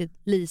på riktigt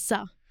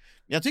Lisa.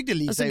 Jag tyckte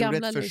Lisa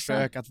gjorde ett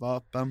försök att vara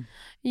öppen.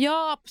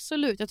 Ja,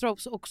 absolut. Jag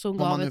tror också hon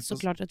gav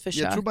såklart ett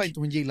försök. Jag tror bara inte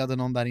hon gillade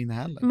någon där inne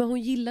heller. Men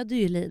hon gillade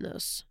ju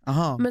Linus.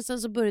 Aha. Men sen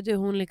så började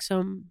hon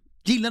liksom...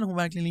 Gillade hon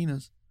verkligen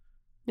Linus?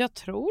 Jag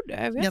tror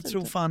det, jag vet inte.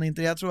 Tror fan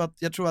inte.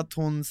 Jag tror att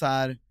hon så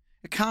här...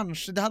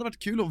 Kanske, det hade varit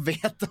kul att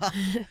veta.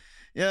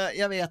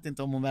 Jag vet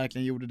inte om hon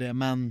verkligen gjorde det,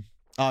 men...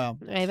 Ja.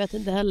 Jag vet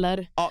inte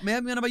heller. Ja, men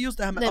jag menar bara just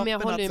det här med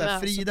öppen, att såhär,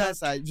 Frida är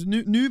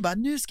såhär,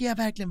 nu ska jag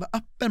verkligen vara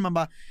öppen. Man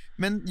bara,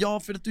 men ja,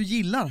 för att du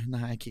gillar den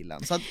här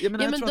killen. Så att, jag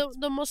menar,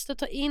 men de måste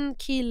ta in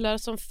killar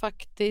som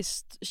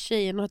faktiskt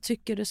tjejerna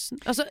tycker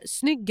är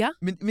snygga.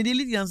 Men det är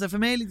lite grann så här, för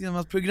mig är lite grann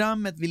att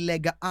programmet vill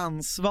lägga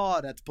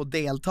ansvaret på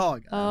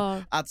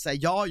deltagaren. Att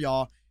säga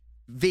ja,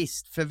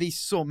 visst,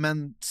 förvisso,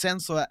 men sen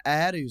så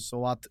är det ju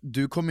så att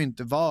du kommer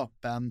inte vara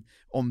öppen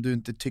om du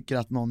inte tycker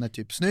att någon är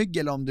typ snygg,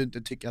 eller om du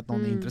inte tycker att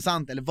någon är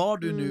intressant, eller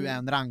vad du nu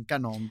än rankar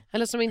någon.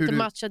 Eller som inte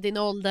matchar din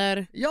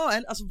ålder.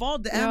 Ja, alltså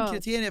vad det är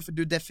kriterier för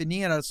du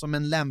definierar som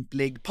en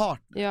lämplig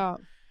partner. Ja.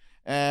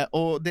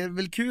 Och det är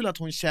väl kul att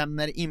hon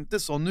känner inte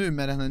så nu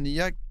med den här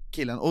nya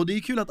killen. Och det är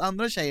kul att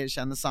andra tjejer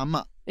känner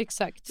samma.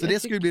 Exakt. Så det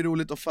skulle bli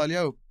roligt att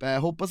följa upp.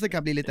 Hoppas det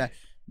kan bli lite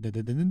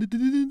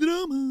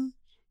drama.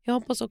 Jag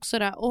hoppas också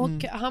det.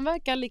 Och han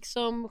verkar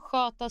liksom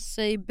sköta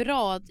sig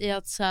bra i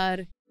att så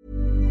här...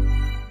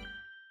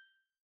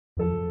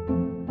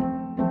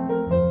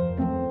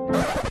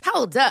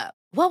 Hold up.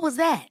 What was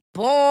that?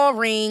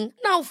 Boring.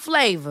 No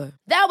flavor.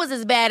 That was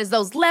as bad as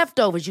those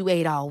leftovers you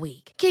ate all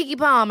week. Keke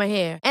Palmer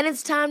here, and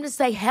it's time to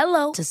say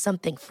hello to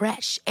something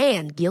fresh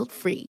and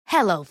guilt-free.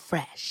 Hello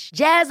Fresh.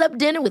 Jazz up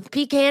dinner with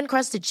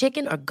pecan-crusted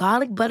chicken or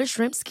garlic butter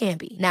shrimp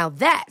scampi. Now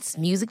that's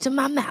music to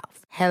my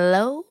mouth.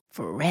 Hello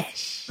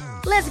Fresh.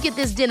 Let's get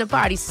this dinner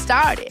party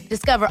started.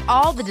 Discover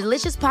all the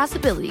delicious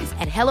possibilities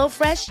at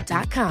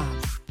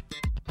hellofresh.com.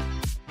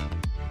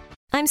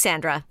 I'm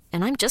Sandra,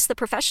 and I'm just the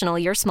professional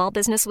your small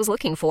business was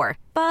looking for.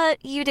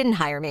 But you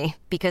didn't hire me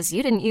because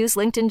you didn't use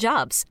LinkedIn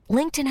Jobs.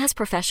 LinkedIn has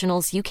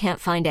professionals you can't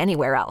find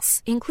anywhere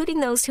else,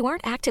 including those who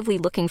aren't actively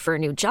looking for a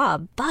new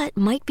job, but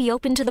might be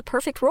open to the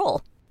perfect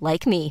role,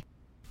 like me.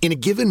 In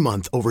a given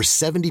month, over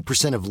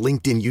 70% of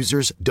LinkedIn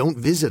users don't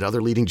visit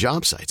other leading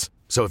job sites.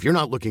 So if you're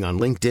not looking on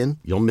LinkedIn,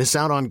 you'll miss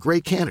out on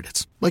great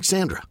candidates like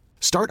Sandra.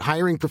 Start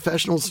hiring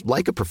professionals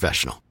like a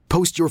professional.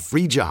 Post your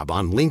free job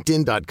on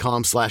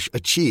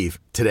linkedin.com/achieve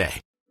today.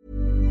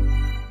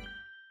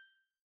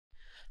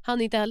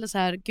 Han är inte heller så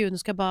här, gud, nu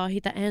ska bara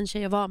hitta en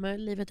tjej och vara med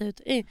livet ut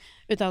i.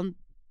 Utan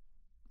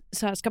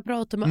så här, ska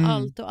prata med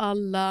allt och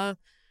alla.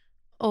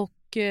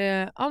 Och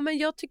ja, men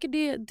jag tycker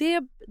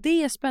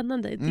det är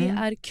spännande. Det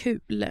är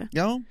kul.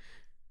 Ja,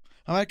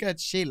 han verkar ett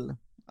chill.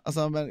 Alltså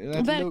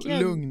en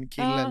lugn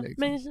kille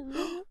liksom.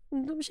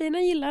 Men de tjejerna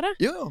gillar det.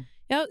 Ja.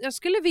 Jag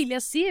skulle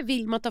vilja se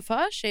Vilma ta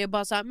för sig och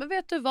bara så här, men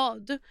vet du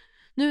vad?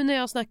 Nu när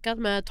jag har snackat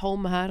med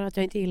Tom här att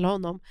jag inte gillar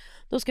honom,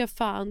 då ska jag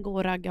fan gå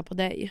och ragga på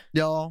dig.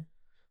 Ja.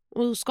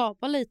 Och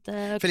skapa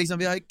lite... För liksom,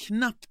 vi har ju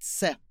knappt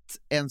sett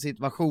en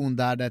situation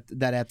där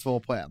det är 2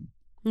 på 1.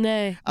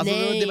 Nej. Alltså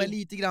nej. Det var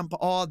lite grann på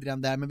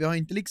Adrian där, men vi har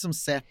inte liksom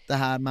sett det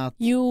här med att...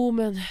 Jo,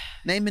 men...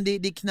 Nej, men det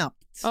är knappt.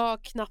 Ja,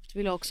 knappt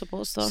vill jag också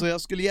påstå. Så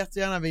jag skulle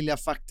jättegärna vilja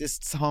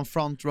faktiskt ha en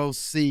front row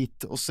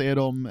seat och se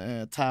dem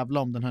tävla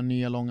om den här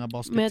nya långa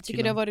basketkillen. Men jag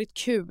tycker det har varit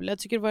kul. Jag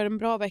tycker det var en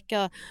bra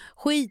vecka.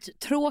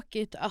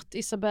 Skittråkigt att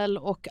Isabelle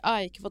och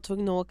Ike var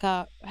tvungna att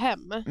åka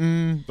hem.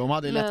 De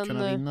hade lätt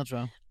kunnat vinna, tror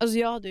jag. Alltså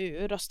jag hade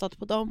ju röstat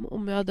på dem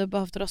om jag hade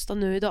behövt rösta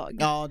nu idag.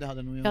 Ja, det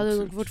hade nog jag hade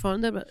nog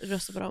fortfarande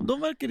röstat på dem. De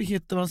verkar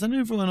hitta varandra. Sen är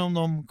det frågan om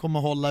de kommer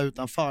hålla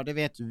utanför. Det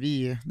vet ju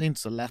vi. Det är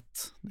inte så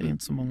lätt. Det är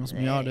inte så många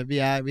som gör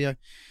det.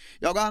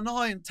 Jag och Anna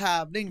har en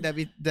tävling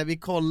där vi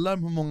kollar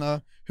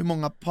hur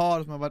många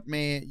par som har varit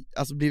med,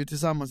 alltså blivit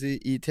tillsammans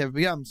i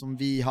tv-program som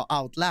vi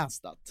har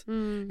outlastat.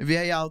 Vi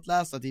har ju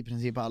outlastat i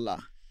princip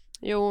alla.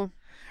 Jo.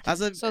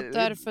 Alltså, så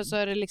därför så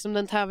är det liksom,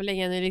 den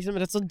tävlingen är liksom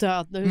rätt så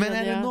död nu. Men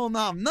är det någon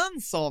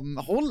annan som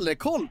håller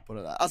koll på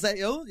det där? Alltså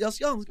jag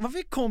ska önska,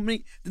 varför kommer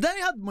det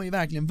där hade man ju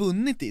verkligen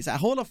vunnit i, så här,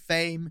 Hall of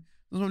Fame.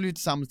 De som blivit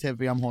tillsammans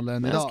tv-program håller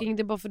den idag. Men jag ska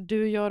inte bara för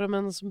du gör det,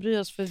 men som bryr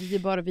oss, för det är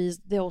bara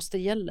det är oss det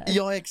gäller.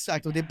 Ja,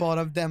 exakt, och det är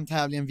bara den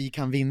tävlingen vi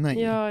kan vinna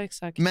i. Ja,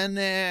 exakt. Men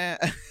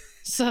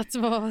så att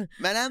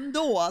men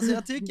ändå, alltså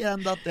jag tycker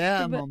ändå att det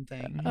är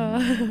någonting.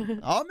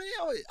 Ja, men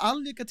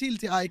all lycka till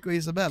Ike och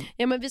Isabelle.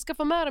 Ja, men vi ska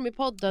få med dem i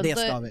podden. Det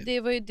ska vi. Det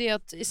var ju det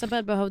att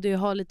Isabelle behövde ju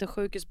ha lite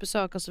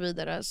sjukhusbesök och så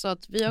vidare. Så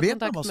att vi har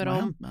kontakt med dem. Vet du vad som har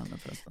hänt med henne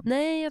förresten?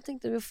 Nej, jag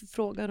tänkte vi får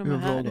fråga dem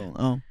här.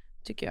 Ja.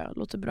 Tycker jag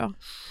låter bra.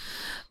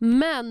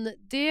 Men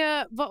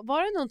det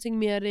var det någonting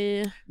mer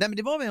i... Nej, men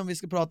det var väl om vi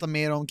ska prata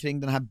mer omkring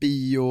den här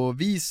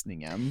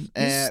biovisningen.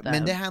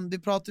 Men det hände,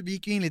 vi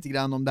gick ju in lite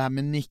grann om det här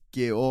med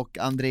Nicky och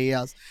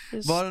Andreas.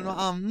 Var det något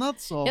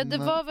annat som... Ja, det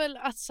var väl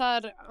att så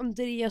här,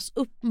 Andreas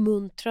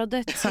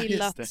uppmuntrade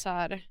till att så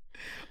här...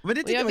 Men det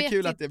tyckte jag var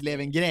kul att det blev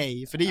en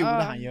grej, för det gjorde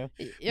han ju.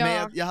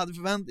 Ja.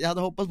 Men jag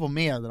hade hoppats på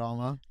mer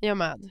drama. Jag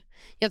med.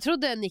 Jag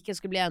trodde Nicky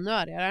skulle bli ännu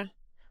argare.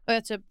 Och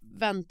jag typ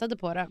väntade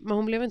på det, men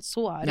hon blev inte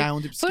så arg. Nej,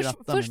 hon typ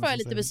först var jag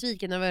lite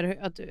besviken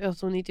över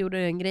att hon inte gjorde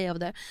en grej av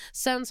det.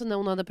 Sen så när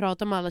hon hade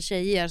pratat med alla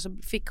tjejer så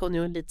fick hon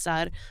ju lite så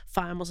här,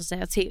 fan jag måste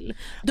säga till.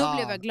 Då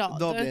blev jag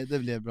glad. Det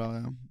blev bra,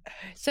 ja.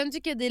 Sen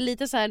tycker jag det är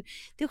lite så här,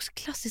 det är också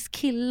klassiskt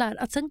killar,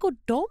 att sen går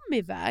de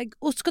iväg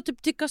och ska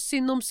typ tycka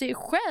synd om sig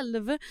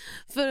själv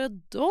för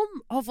att de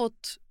har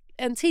fått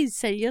en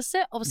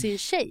tillsägelse av sin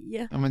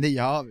tjej. Ja, men det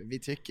gör vi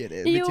tycker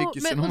det. Vi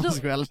tycker synd om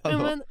oss själva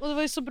då. Och det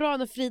var ju så bra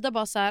när Frida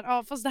bara så här,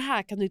 ja fast det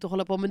här kan du inte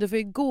hålla på med, du får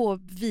ju gå och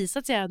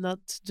visa till henne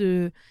att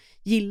du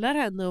gillar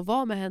henne och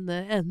vara med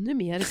henne ännu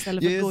mer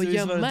istället för att gå och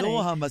gömma dig. Då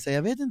han bara säger,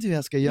 jag vet inte hur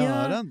jag ska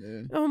göra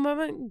nu. Ja,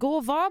 men gå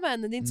och vara med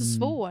henne, det är inte så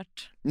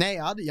svårt. Nej,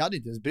 jag hade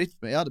inte ens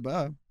brytt mig. Jag hade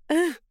bara...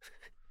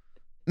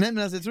 Nej,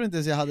 men alltså, jag tror inte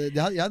ens jag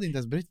hade inte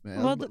ens brytt mig.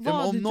 Vad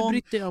hade du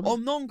brytt dig om?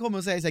 Om någon kommer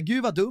och säger så här,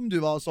 gud vad dum du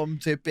var som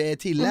typ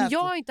tillät.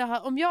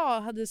 Om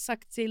jag hade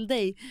sagt till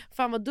dig,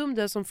 fan vad dum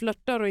du är som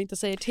flörtar och inte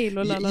säger till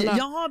och lalala.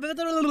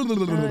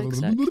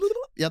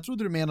 Jag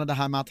trodde du menade det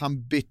här med att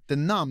han bytte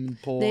namn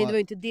på... Nej, det var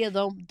inte det det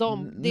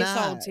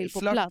sa hon till på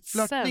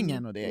platsen.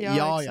 Flörtningen och det.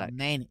 Ja,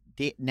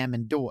 nej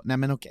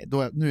men okej,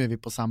 då nu är vi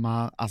på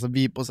samma, alltså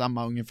vi är på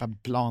samma ungefär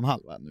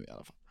planhalva nu i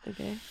alla fall.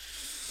 Okej.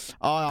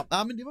 Ja,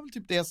 men det var väl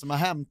typ det som har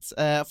hänt.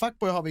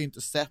 Fuckboy har vi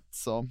inte sett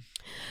så.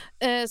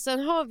 Sen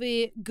har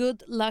vi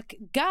Good Luck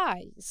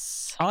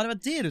Guys. Ja, det var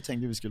det du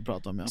tänkte vi skulle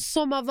prata om, ja.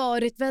 Som har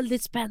varit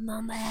väldigt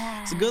spännande.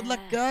 Så Good Luck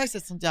Guys är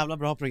ett sånt jävla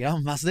bra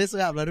program. Alltså det är så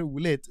jävla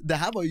roligt. Det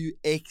här var ju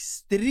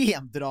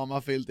extremt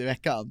dramafyllt i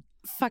veckan.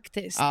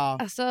 Faktiskt.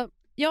 Alltså,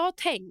 jag har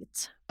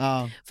tänkt.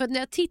 För att när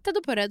jag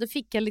tittade på det, då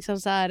fick jag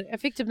liksom så här,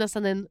 jag fick typ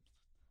nästan en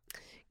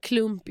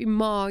klump i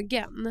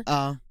magen.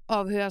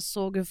 Av hur jag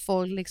såg hur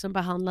folk liksom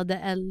behandlade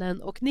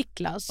Ellen och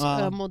Niklas. Och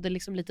jag mådde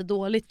liksom lite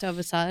dåligt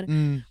över så här.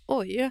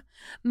 Oj.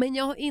 Men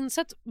jag har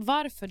insett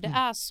varför det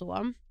är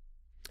så.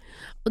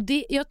 Och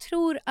jag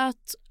tror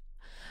att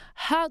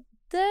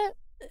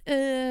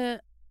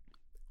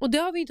och det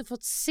har vi inte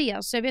fått se,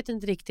 så jag vet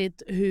inte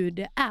riktigt hur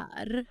det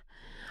är.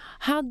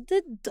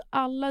 Hade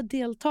alla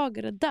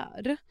deltagare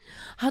där,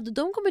 hade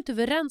de kommit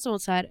överens om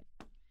att så här,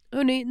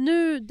 hörni,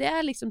 nu det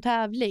är liksom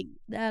tävling,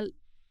 det är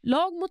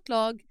lag mot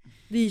lag,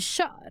 vi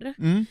kör.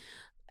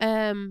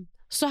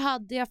 Så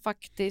hade jag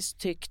faktiskt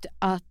tyckt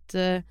att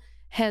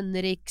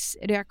Henriks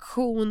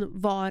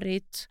reaktion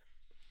varit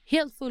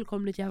helt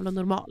fullkomligt jävla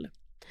normal.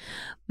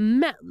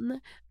 Men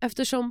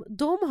eftersom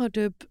de har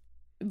typ,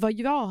 vad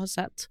jag har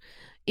sett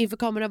inför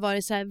kameran,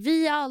 varit så här,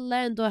 vi alla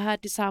är ändå här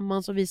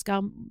tillsammans och vi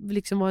ska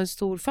liksom vara en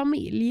stor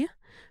familj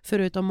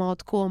förutom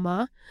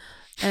Matkoma.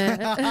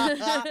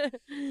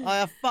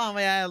 Ja, fan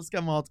vad jag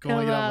älskar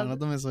Matkoma-grabbarna,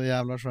 de är så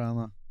jävla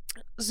sköna.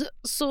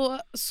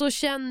 Så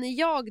känner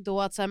jag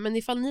då att så här, men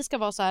ifall ni ska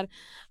vara så här,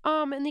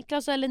 men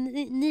Niklas eller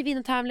ni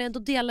vinner tävlingen, då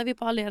delar vi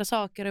på alla era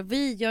saker och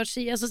vi gör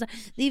alltså, så här,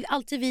 det är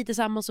alltid vi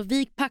tillsammans och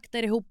vi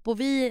paktar ihop och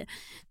vi,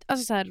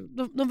 alltså så här,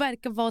 de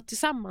verkar vara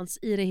tillsammans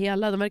i det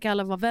hela, de verkar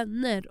alla vara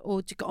vänner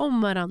och tycka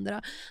om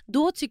varandra.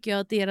 Då tycker jag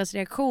att deras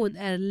reaktion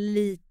är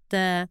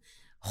lite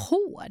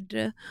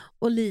hård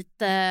och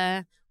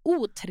lite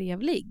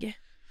otrevlig.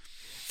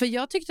 För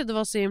jag tyckte det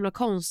var så himla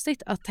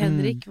konstigt att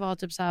Henrik var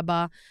typ så här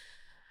bara,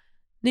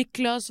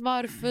 Niklas,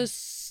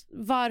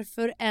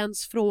 varför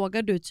ens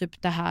frågar du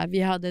typ det här?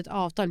 Vi hade ett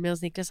avtal, medan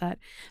Niklas här,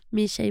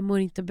 min tjej mår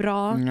inte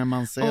bra. Om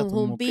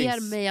hon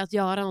ber mig att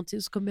göra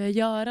någonting så kommer jag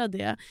göra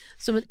det.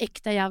 Som en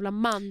äkta jävla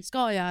man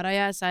ska göra.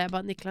 Jag är så här, jag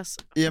bara, Niklas.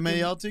 Ja, men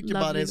jag tycker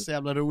bara det är så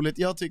jävla roligt.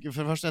 Jag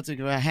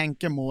tycker att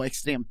Henke mår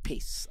extremt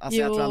piss. Alltså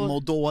jag tror han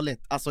mår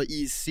dåligt. Alltså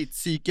i sitt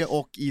psyke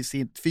och i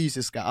sitt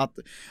fysiska. Att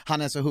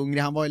han är så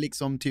hungrig. Han var ju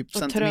liksom typ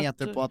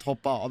centimeter på att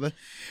hoppa av.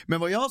 Men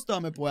vad jag stör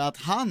mig på är att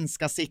han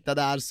ska sitta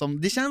där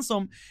som... Det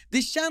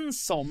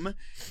känns som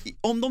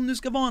om de nu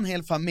ska vara en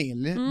hel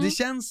familj, det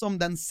känns som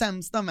den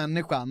sämsta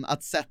människan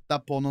att sätta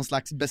på någon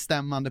slags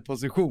bestämmande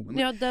position.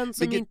 Ja, den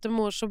som inte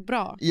mår så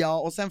bra. Ja,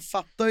 och sen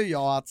fattar ju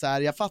jag att så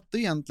här, jag fattar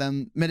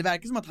egentligen, men det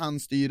verkar som att han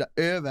styr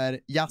över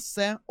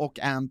Jasse och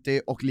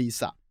Anty och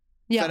Lisa.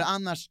 För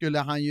annars skulle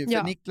han ju,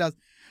 för Niklas,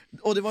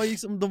 och det var ju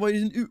liksom,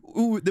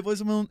 det var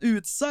som en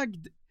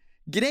utsagd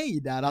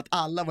grej där att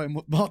alla var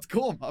emot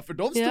Matkoma, för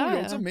de stod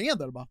ju också med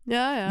där bara.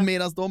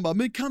 Medan de bara,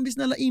 men kan vi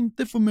snälla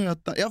inte få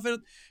möta? Ja, för att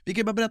vi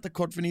kan bara berätta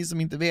kort för ni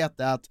som inte vet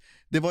det, att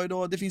det var ju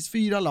då, det finns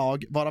 4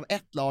 lag varav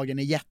ett lagen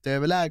är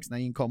jätteöverlägsna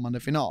i en kommande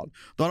final.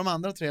 Då har de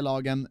andra 3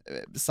 lagen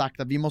sagt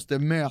att vi måste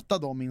möta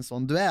dem i en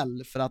sån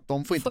duell för att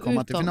de får inte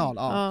komma till final.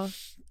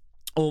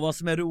 Och vad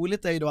som är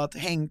roligt är ju då att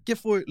Henke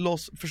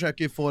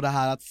försöker ju få det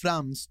här att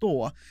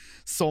framstå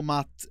som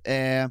att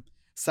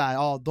så här,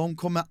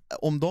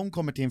 om de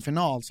kommer till en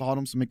final så har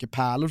de så mycket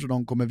pärlor så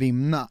de kommer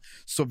vinna.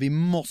 Så vi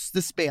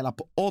måste spela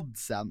på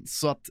oddsen.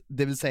 Så att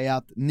det vill säga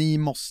att ni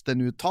måste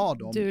nu ta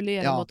dem. Du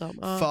leder mot dem.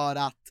 För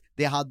att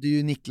det hade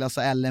ju Niklas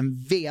och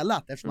Ellen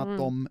velat, eftersom att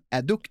de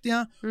är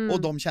duktiga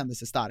och de kände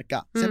sig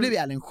starka. Sen blev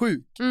Ellen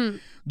sjuk.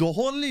 Då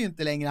håller ju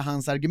inte längre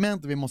hans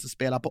argument att vi måste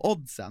spela på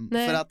oddsen.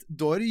 Nej. För att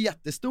då är det ju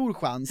jättestor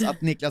chans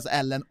att Niklas och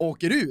Ellen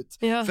åker ut.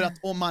 För att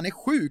om man är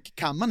sjuk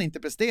kan man inte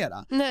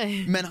prestera.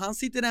 Nej. Men han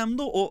sitter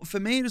ändå, och för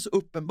mig är det så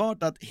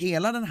uppenbart att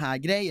hela den här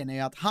grejen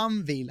är att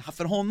han vill,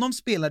 för honom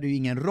spelar det ju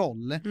ingen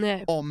roll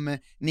om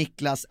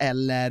Niklas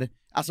eller...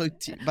 Alltså,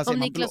 om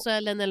Niklas och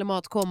Ellen eller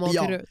Matkoma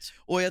åker ut.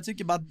 Och jag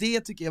tycker bara,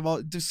 det tycker jag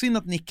var synd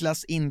att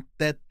Niklas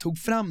inte tog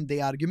fram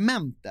det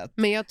argumentet.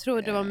 Men jag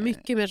tror det var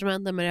mycket mer som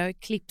hände, men det har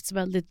klippts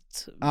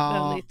väldigt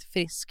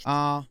friskt.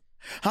 Ja,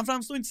 Han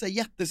framstår inte så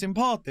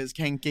jättesympatisk,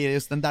 Henke, i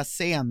just den där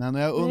scenen.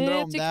 Och jag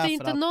undrar om det är för att... Jag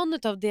tyckte inte någon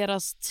av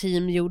deras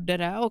team gjorde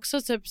det.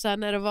 Också typ så här,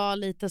 när det var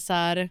lite så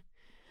här...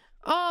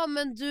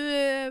 men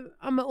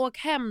men åk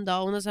hem då.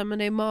 Och så här, men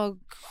jag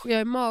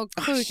är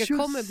magsjuk, jag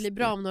kommer bli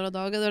bra om några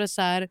dagar. Då är det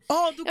så här, då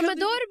är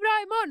det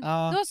bra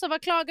imorgon. Då så,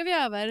 vad klagar vi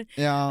över?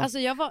 Alltså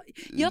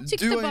jag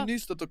tyckte du har ju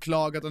nyss stått och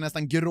klagat och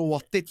nästan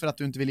gråtit för att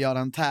du inte vill göra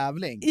en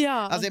tävling.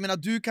 Alltså jag menar,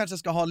 du kanske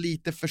ska ha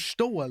lite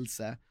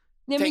förståelse.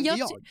 Nej, men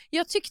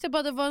jag tyckte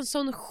bara det var en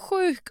sån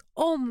sjuk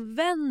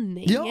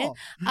omvändning.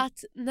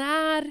 Att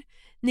när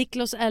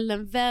Niklas och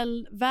Ellen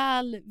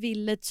väl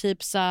ville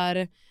typ så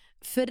här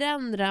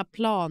förändra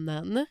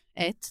planen.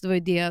 Det var ju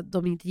det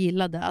de inte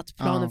gillade, att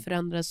planen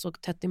förändrades så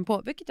tätt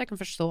inpå, vilket jag kan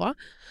förstå.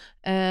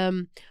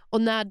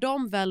 Och när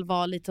de väl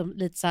var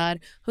lite så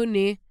här,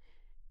 hörni,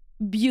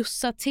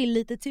 bjussa till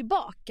lite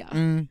tillbaka.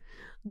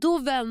 Då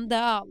vände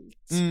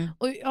allt.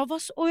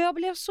 Och jag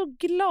blev så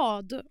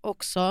glad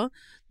också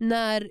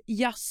när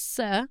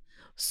Jasse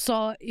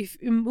sa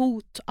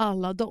emot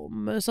alla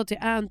dem, sa till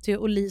Anty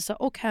och Lisa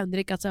och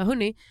Henrik att säga,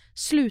 hörni,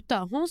 sluta,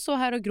 hon står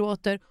här och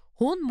gråter,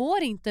 hon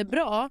mår inte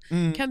bra,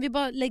 kan vi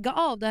bara lägga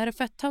av, det här är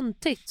fett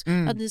töntigt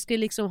att ni ska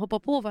liksom hoppa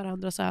på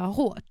varandra så här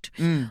hårt.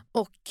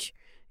 Och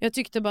jag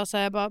tyckte bara så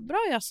här, bra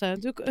Jasse,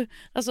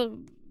 alltså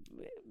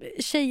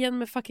tjejen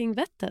med fucking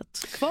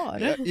vettet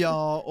kvar.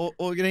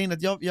 Och grejen är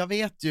att jag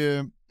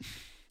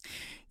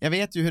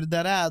vet ju hur det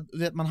där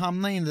är, man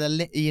hamnar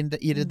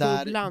i det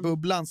där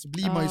bubblan, så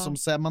blir man ju som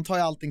så här, man tar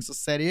ju allting så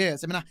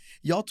seriöst. Jag menar,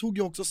 jag tog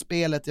ju också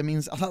spelet, jag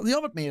minns, alltså, jag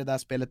har varit med i det där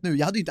spelet nu,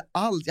 jag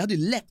hade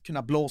ju lätt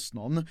kunnat blåsa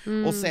någon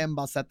och sen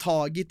bara så här,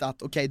 tagit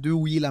att okej, du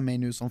ogillar mig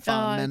nu som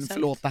fan, men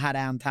förlåt, det här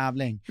är en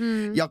tävling.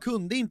 Jag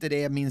kunde inte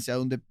det, minns jag,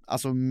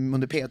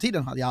 under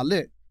PO-tiden hade jag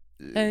aldrig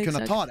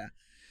kunnat ta det.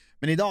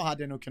 Men idag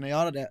hade jag nog kunnat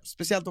göra det.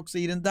 Speciellt också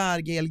i den där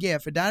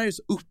GLG, för där är det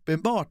så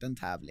uppenbart en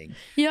tävling.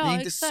 Det är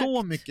inte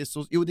så mycket,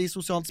 det är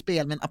socialt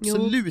spel, men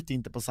absolut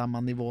inte på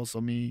samma nivå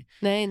som i...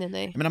 Nej.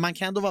 Jag menar, man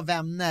kan ändå vara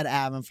vänner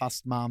även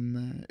fast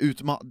man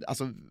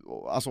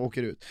alltså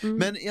åker ut.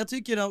 Men jag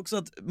tycker också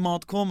att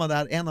Matkomma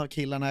där, en av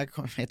killarna,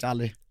 jag vet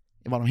aldrig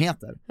vad de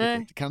heter.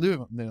 Kan du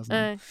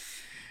det?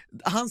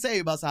 Han säger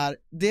ju bara så här: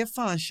 det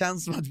fan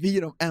känns som att vi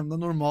är de enda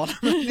normala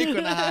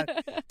människorna här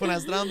på den här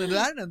stranden. Det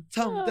här är den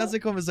töntigaste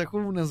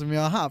konversationen som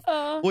jag har haft.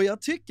 Och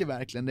jag tycker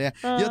verkligen det.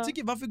 Jag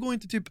tycker, varför går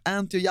inte typ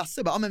Anty och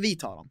Jasse bara, men vi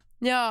tar dem.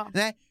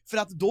 Nej, för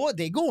att då,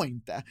 det går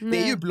inte.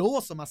 Det är ju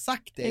Blå som har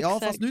sagt det. Ja,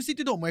 fast nu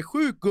sitter de och är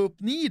sjuk, gå upp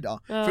ni då.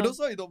 För då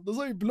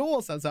sa ju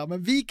Blå så här,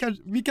 men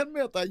vi kan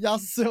möta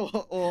Jasse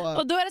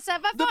och då är det så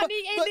här, varför har ni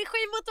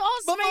energi mot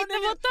oss men inte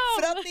mot dem?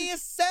 För att ni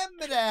är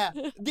sämre.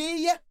 Det är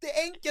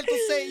jätteenkelt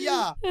att säga.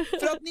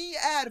 För att ni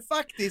är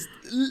faktiskt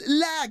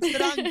lägst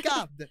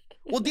rankad.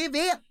 Och det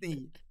vet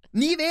ni.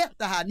 Ni vet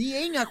det här, ni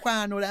är inga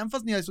stjärnor, även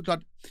fast ni är såklart...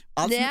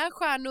 Det är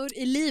stjärnor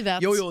i livet.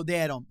 Jo, det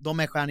är de. De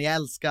är stjärnor, jag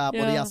älskar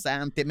både Jasse och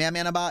Anty. Men jag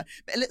menar bara,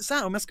 eller så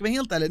här, om jag ska vara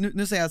helt ärlig,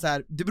 nu säger jag så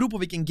här, det beror på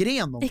vilken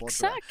gren de får.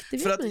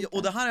 Exakt, för att,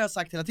 och det här har jag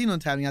sagt hela tiden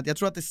under tävlingen, att jag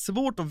tror att det är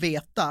svårt att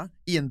veta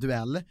i en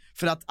duell,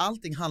 för att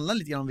allting handlar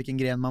lite grann om vilken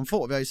gren man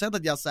får. Vi har ju sett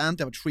att Jasse och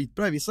Anty har varit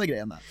skitbra i vissa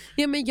grenar.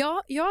 Ja, men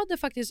jag hade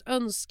faktiskt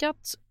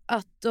önskat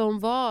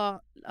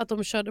att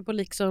de körde på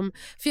liksom,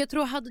 för jag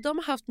tror hade de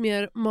haft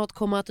mer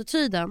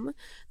Matkomma-attityden,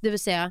 det vill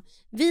säga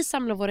vi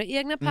samlar våra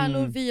egna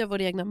pärlor, vi gör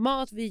vår egna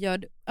mat, vi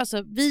gör,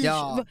 alltså vi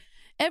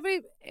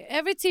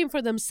every team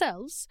for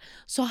themselves,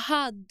 så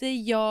hade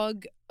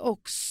jag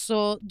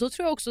också, då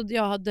tror jag också att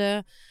jag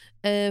hade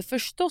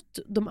förstått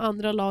de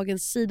andra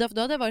lagens sida, för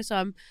då hade det varit så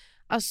här,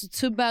 alltså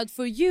too bad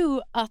for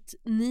you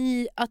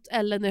att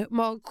Ellen är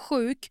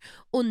magsjuk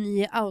och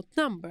ni är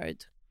outnumbered.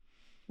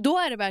 Då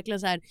är det verkligen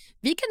så här,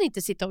 vi kan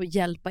inte sitta och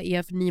hjälpa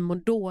er för ni mår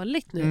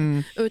dåligt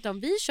nu, utan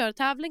vi kör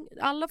tävling,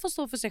 alla får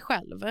stå för sig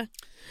själv.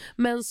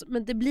 Men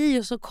det blir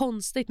ju så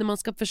konstigt när man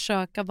ska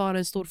försöka vara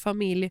en stor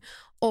familj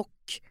och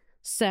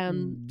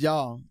sen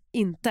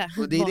inte.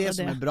 Och det är det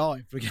som är bra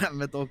i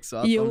programmet också,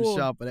 att de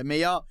kör på det. Men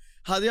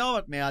hade jag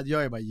varit med, hade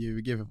jag ju bara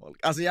ljugit för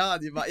folk. Alltså jag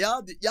hade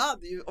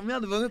om jag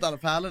hade vunnit alla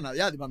pärlorna,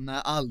 jag hade bara,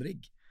 nej,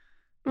 aldrig.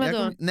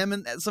 Nej,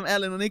 men som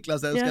Ellen och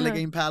Niklas ska lägga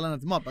in pärlorna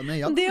till mat. Nej,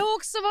 det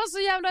också var så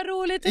jävla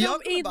roligt hur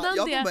jag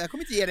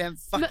kommer inte ge dig en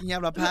fucking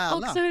jävla pärla.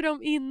 Också hur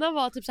de innan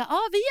var typ såhär,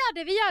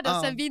 vi gör det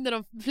och sen vinner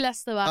de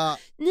flesta bara,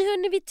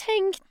 ni vi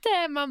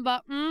tänkte, man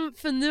bara,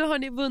 för nu har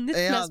ni vunnit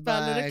flest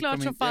pärlor, det är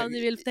klart som fan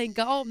ni vill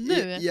tänka om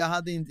nu. Jag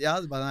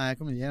hade bara, nej, jag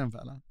kommer inte ge en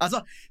pärla.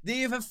 Alltså, det är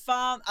ju för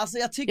fan, alltså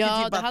jag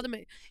tycker typ att... Men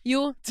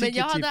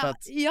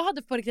jag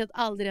hade på riktigt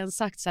aldrig ens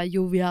sagt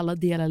såhär, vi alla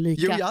delar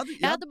lika.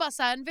 Jag hade bara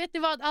såhär, vet ni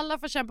vad, alla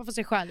får kämpa för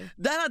sig själv.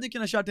 Där hade jag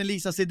kunnat kört en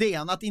Lisas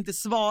idén, att inte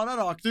svara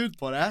rakt ut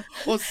på det.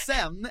 Och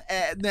sen,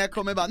 när jag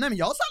kommer bara, nej men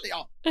jag sa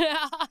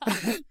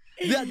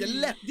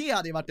det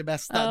hade ju varit det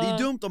bästa. Det är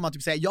dumt om man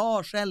typ säger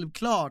ja,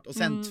 självklart, och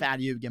sen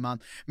tvärljuger man.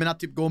 Men att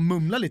typ gå och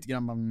mumla lite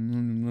grann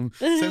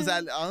sen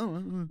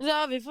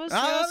såhär, vi får se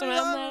vad som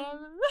händer.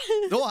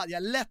 Då hade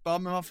jag lätt bara,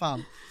 men vad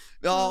fan.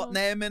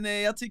 Nej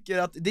men jag tycker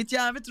att det är ett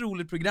jävligt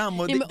roligt program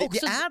och Ja, det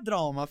också... är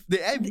drama,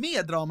 det är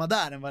mer drama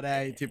där än vad det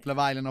är i typ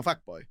Love Island och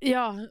Fuckboy.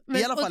 Ja, men,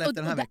 i alla fall efter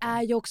den här och det veckan.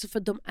 är ju också för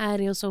att de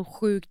är i en sån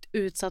sjukt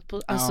utsatt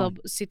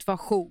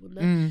situation.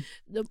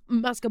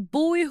 Man ska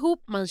bo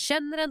ihop, man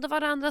känner ändå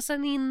varandra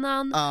sen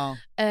innan.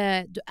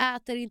 Du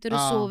äter inte, du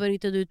sover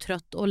inte, du är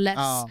trött och less.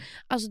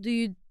 Alltså det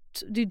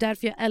är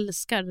därför jag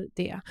älskar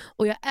det.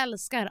 Och jag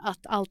älskar att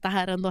allt det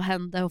här ändå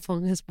hände och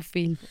fångades på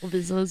film och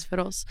visades för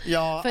oss.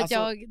 För att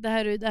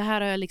det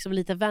här har jag liksom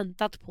lite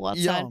väntat på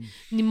att så här,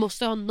 ni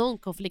måste ha någon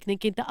konflikt. Ni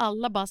kan inte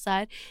alla bara så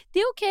här: det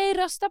är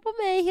okej, rösta på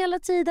mig hela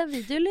tiden,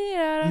 vi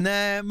duellerar.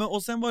 Nej, men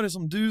och sen var det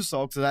som du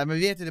sa också där, men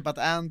vi vet ju typ att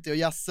Antti och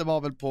Jasse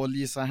var väl på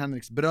Lisa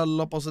Henriks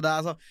bröllop och sådär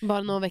alltså,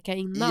 bara några veckor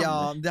innan.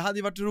 Ja, det hade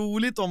ju varit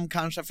roligt om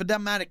kanske, för där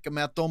märker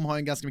man att de har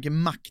en ganska mycket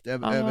makt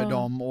över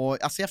dem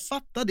och alltså jag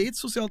fattar, det är ett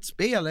socialt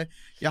spel.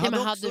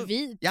 Hade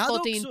vi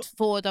fått in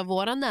två av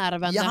våra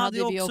närvänner hade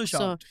vi också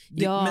kört.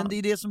 Men det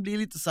är det som blir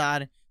lite så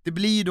här. Det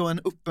blir då en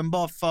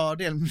uppenbar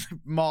fördel med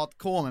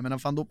Matkomen, men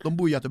fan, de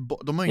bor ju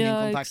de har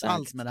ingen kontakt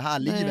alls med det här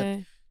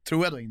livet.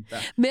 Tror jag då inte.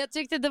 Men jag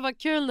tyckte det var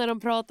kul när de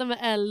pratade med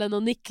Ellen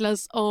och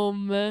Niklas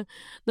om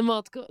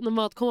när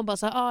Matkomen bara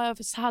såhär,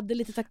 jag hade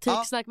lite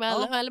taktiksnack med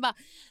Ellen. Eller bara,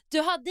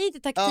 du hade inte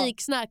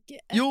taktiksnack.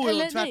 Jo,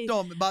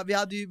 tvärtom. Vi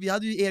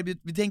hade ju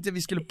erbjudit, vi tänkte att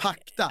vi skulle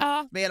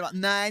pakta. Men Ellen bara,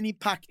 nej ni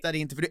paktade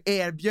inte för du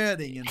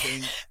erbjöd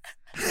ingenting.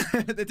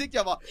 Det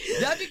tycker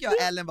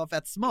jag Ellen var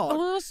fett smart. Hon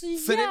var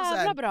så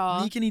jävla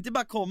bra. Ni kan inte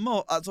bara komma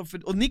och, alltså,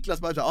 och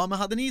Niklas bara så här, men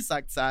hade ni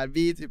sagt så här,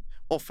 vi typ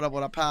offrar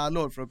våra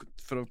pärlor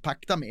för att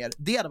pakta med er,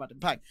 det hade varit en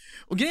pakt.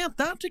 Och grejen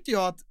där tyckte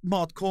jag att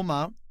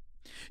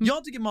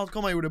jag tycker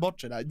Matkomma gjorde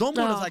bort sig där. De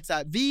borde ha sagt så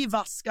här: vi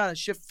vaskar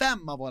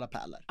 25 av våra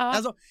pärlor.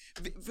 Alltså,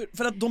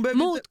 för att de behöver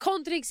mot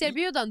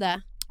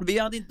kontrikserbjudande. De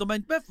har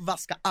inte behövt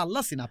vaska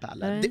alla sina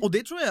pärlor. Och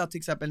det tror jag till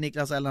exempel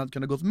Niklas och Ellen hade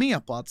kunnat gått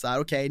med på att så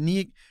här,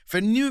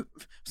 för nu,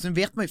 sen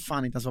vet man ju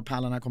fan inte ens vad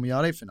pärlorna kommer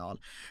göra i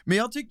final. Men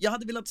jag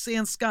hade velat se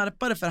en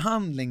skarpare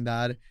förhandling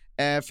där,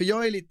 för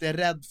jag är lite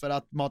rädd för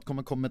att Mat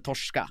kommer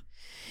torska.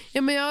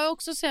 Ja, men jag är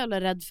också så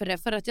jävla rädd för det,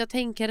 för att jag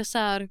tänker så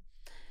här,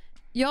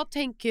 jag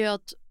tänker ju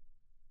att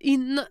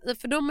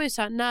för de är ju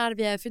så här, när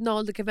vi är i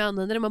final då kan vi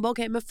använda det, man bara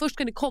okej, men först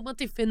ska ni komma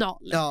till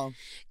final.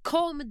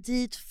 Kom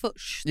dit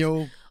först.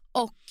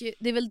 Och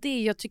det är väl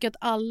det jag tycker att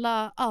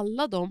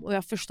alla de, och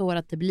jag förstår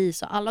att det blir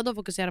så, alla de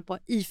fokuserar på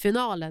i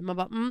finalen. Man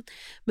bara,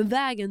 men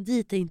vägen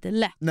dit är inte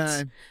lätt.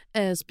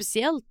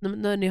 Speciellt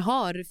när ni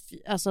har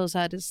alltså, så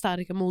här,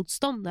 starka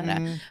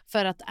motståndare.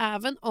 För att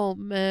även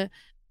om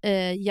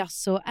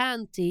Jasse och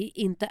Antti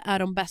inte är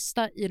de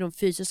bästa i de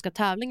fysiska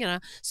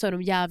tävlingarna, så är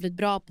de jävligt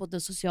bra på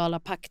den sociala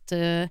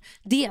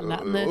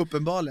paktdelen.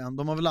 Uppenbarligen,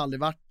 de har väl aldrig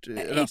varit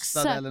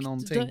röstade eller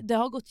någonting. Det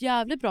har gått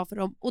jävligt bra för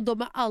dem. Och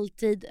de är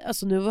alltid,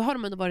 alltså nu har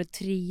de ändå varit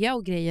 3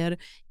 och grejer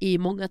i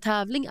många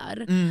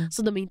tävlingar.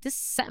 Så de är inte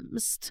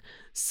sämst.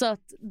 Så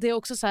att det är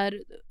också så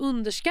här,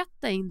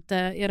 underskatta inte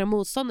era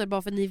motståndare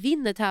bara för att ni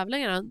vinner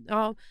tävlingarna.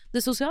 Ja,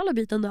 det sociala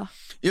biten då.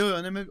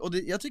 Nej, men, och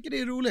jag tycker det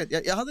är roligt.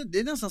 Det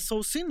är nästan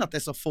så synd att det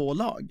är så få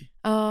lag.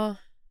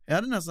 Jag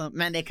hade nästan,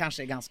 men det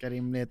kanske är ganska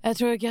rimligt. Jag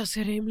tror det är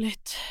ganska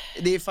rimligt.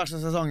 Det är första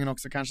säsongen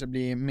också, kanske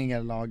blir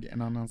mer lag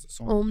en annan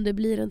säsong. Om det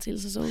blir en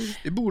till säsong.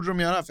 Det borde de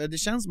göra, för det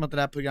känns som att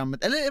det här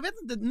programmet, eller jag vet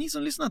inte, ni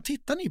som lyssnar,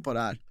 tittar ni på det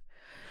här?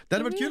 Det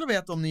hade varit kul att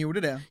veta om ni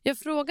gjorde det. Jag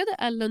frågade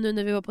Ellen nu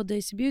när vi var på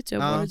Daisy Beauty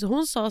Awards, och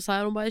hon sa så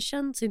här, hon bara, det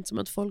känns inte som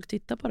att folk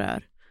tittar på det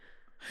här.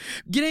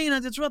 Grejen är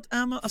att jag tror att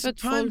alltså,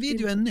 Prime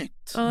Video är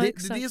nytt. Det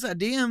är så här,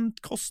 det är en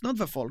kostnad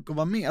för folk att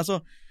vara med.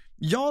 Alltså,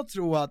 jag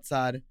tror att så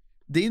här,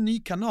 det är en ny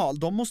kanal,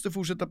 de måste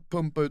fortsätta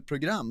pumpa ut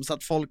program så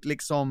att folk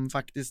liksom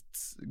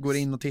faktiskt går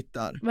in och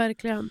tittar.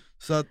 Verkligen.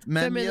 Så att,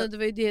 men jag menar, det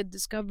var ju det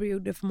Discovery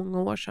gjorde för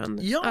många år sedan.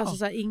 Alltså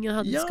så här, ingen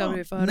hade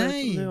Discovery förut,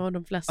 och nu har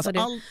de flesta alltså,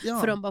 det.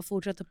 För de bara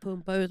fortsätter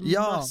pumpa ut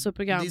massor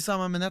program. Det är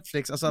samma med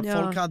Netflix, alltså att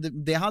folk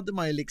det hade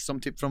man ju liksom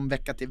typ från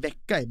vecka till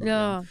vecka i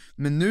början.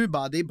 Men nu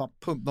bara, det är bara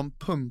de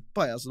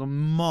pumpar, alltså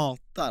de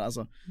matar,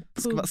 alltså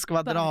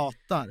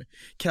skvadratar,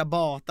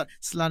 krabatar,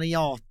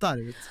 slariatar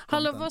ut.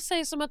 Hallå, vad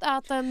sägs om att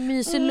äta en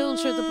mysig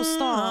lunch ute på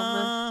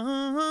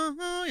stan?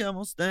 Jag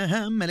måste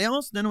hem, eller jag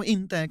måste nog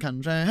inte,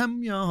 kanske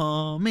hem. Jag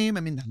har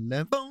med min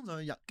telefon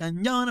så jag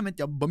kan göra mitt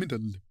jobb på min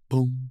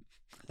telefon.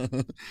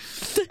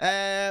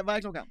 Vad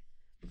är klockan?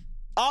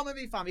 Ja,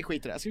 men vi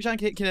skiter i det. Ska vi köra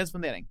en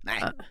kreativfundering?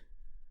 Nej.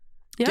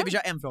 Ska vi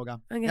köra en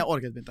fråga? Okay. Jag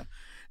orkar inte.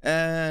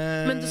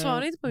 Men du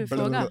svarade inte på min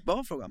fråga. Vad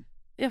var frågan?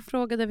 Jag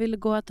frågade, vill du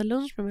gå och äta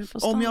lunch med mig på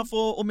stan?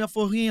 Om jag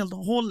får helt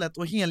hållet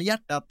och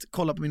helhjärtat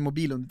kolla på min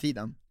mobil under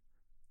tiden.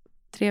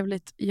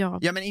 Trevligt, ja.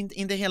 Ja, men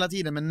inte hela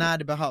tiden, men när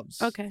det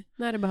behövs. Okej,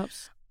 när det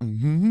behövs.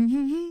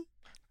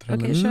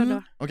 Okej, kör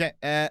då. Okej,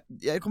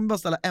 jag kommer bara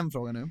ställa en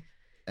fråga nu.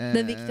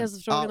 Den viktigaste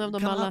frågan av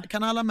dem alla.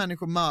 Kan alla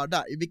människor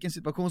mörda? I vilken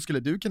situation skulle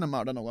du kunna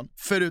mörda någon?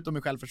 Förutom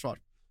i självförsvar.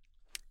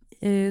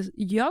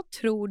 Jag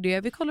tror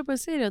det. Vi kollar på en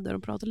serie där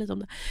de pratar lite om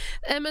det.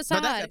 Men så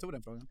här, jag tog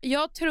den frågan.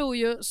 Jag tror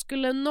ju,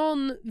 skulle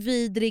någon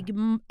vidrig,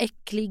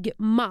 äcklig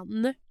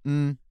man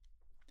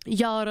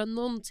göra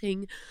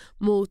någonting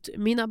mot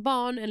mina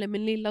barn eller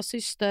min lilla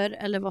syster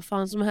eller vad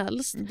fan som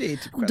helst. Det är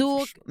typ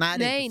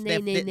Nej,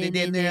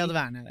 det är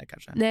nödvärn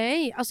kanske.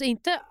 Nej, alltså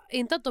inte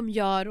att de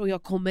gör och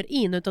jag kommer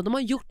in, utan de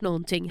har gjort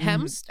någonting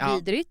hemskt,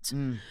 vidrigt.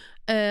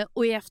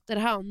 Och i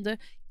efterhand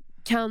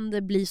kan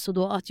det bli så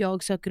då att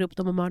jag söker upp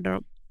dem och mördar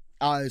dem.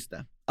 Ja, just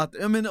det.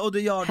 Och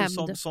det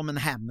gör det som en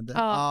hämnd.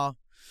 Ja.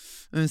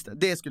 Just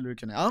det skulle du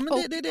kunna. Ja, men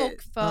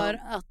och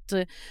för att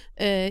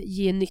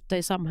ge nytta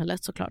i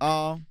samhället, såklart.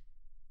 Ja.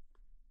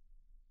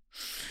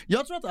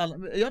 Jag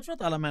tror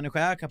att alla människor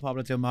är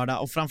kapabla till att mörda,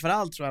 och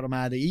framförallt tror jag de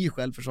är det i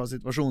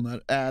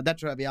självförsvarssituationer. Där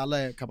tror jag vi alla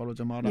är kapabla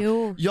till att mörda.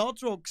 Jo. Jag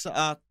tror också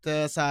att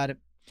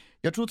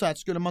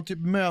skulle man typ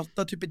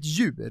möta typ ett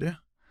djur,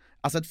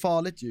 alltså ett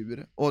farligt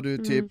djur, och du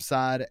typ så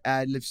här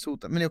är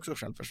livshotad, men det är också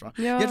självförsvar.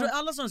 Ja. Jag tror att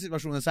alla sådana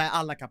situationer så är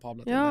alla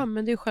kapabla till det.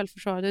 Men det är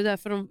självförsvar, det är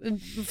därför de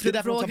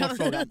tar bort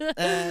frågan.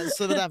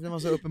 Så det är därför det var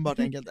så uppenbart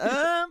enkelt.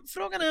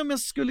 Frågan är om jag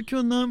skulle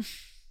kunna...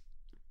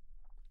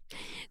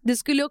 Det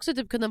skulle också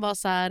typ kunna vara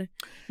så här: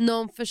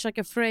 någon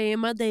försöker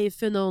framea dig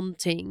för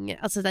någonting.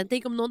 Alltså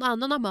tänk om någon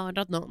annan har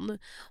mördat någon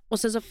och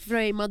sen så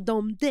framar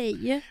de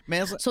dig,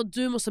 så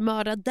du måste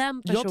mörda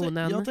den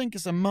personen. Jag tänker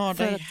så här,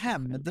 mörda i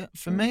hämnd.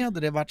 För mig hade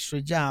det varit så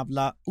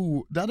jävla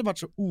det hade varit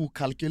så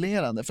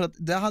okalkylerande, för att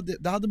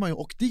det hade man ju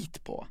åkt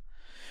dit på.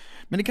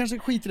 Men det kanske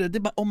skiter i det. Det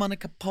är bara om man är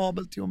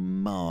kapabel till att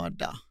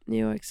mörda.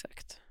 Ja,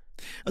 exakt.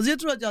 Alltså jag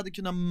tror att jag hade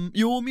kunnat...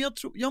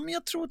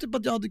 jag tror typ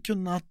att jag hade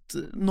kunnat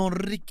någon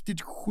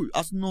riktigt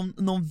alltså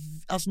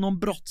någon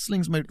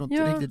brottsling som har gjort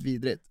något riktigt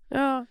vidrigt.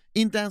 Ja.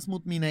 Inte ens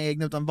mot mina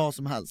egna, utan vad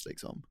som helst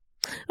liksom.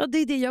 Ja, det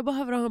är det. Jag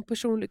behöver ha en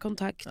personlig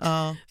kontakt.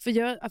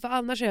 För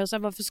annars är jag så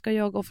här, varför ska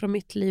jag offra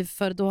mitt liv?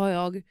 För då har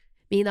jag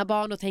mina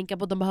barn att tänka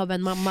på att de behöver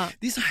en mamma.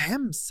 Det är så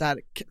hemskt så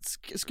här.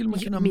 Skulle man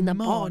kunna mina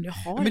barn, jag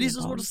har. Men det är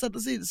så svårt att sätta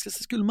sig.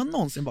 Skulle man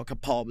någonsin vara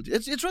kapabel?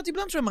 Jag tror att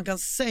ibland man kan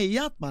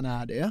säga att man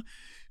är det,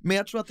 men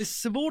jag tror att det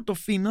är svårt att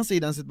finna sig i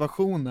den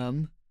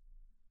situationen.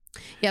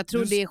 Jag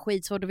tror det är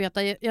skitsvårt att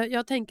veta.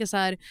 Jag tänker så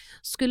här,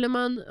 skulle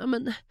man...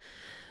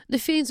 det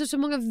finns ju så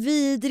många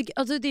vidriga...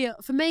 Alltså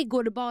för mig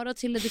går det bara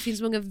till att det finns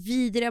så många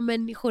vidriga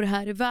människor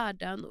här i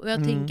världen. Och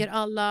jag tänker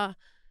alla...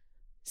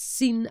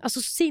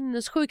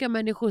 sinnessjuka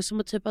människor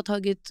som typ har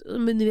tagit,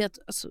 men ni vet,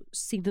 alltså,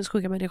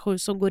 sinnessjuka människor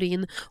som går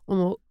in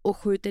och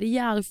skjuter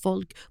ihjäl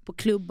folk på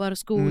klubbar,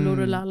 skolor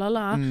och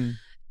lalala.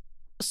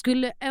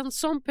 Skulle en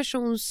sån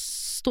person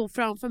stå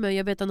framför mig,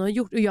 jag vet att han har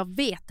gjort, och jag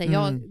vet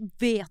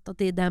att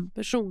det är den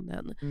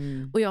personen,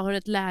 och jag har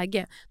ett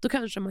läge, då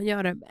kanske man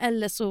gör det,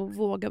 eller så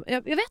vågar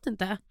jag vet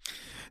inte.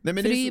 Nej,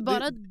 men för det är ju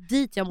bara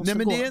dit jag måste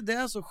gå. Det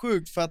är så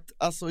sjukt, för att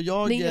alltså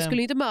jag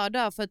skulle inte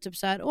mörda för typ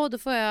så här, då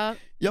får jag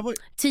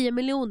 10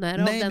 miljoner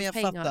av den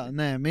pengar. Fattar.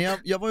 Nej, men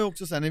jag var ju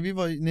också så här,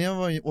 när jag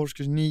var i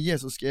årskurs 9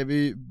 så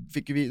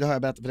fick vi, det har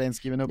jag berättat för dig,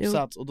 skriva en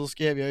uppsats, och då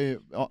skrev jag ju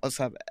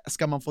så här,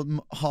 ska man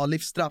få ha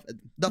livsstraff,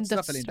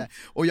 dödsstraff eller inte?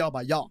 Och jag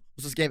bara ja,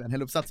 och så skrev jag en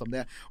hel uppsats om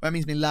det. Och jag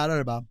minns min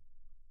lärare bara,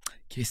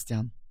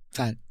 Christian,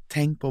 så här,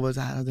 tänk på vad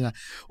så här och det där.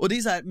 Och det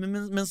är så här,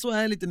 men så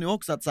är det lite nu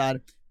också, att så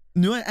här,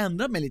 nu har jag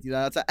ändrat mig lite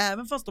där, att så här,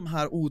 även fast de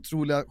här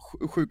otroliga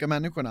sjuka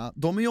människorna,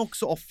 de är ju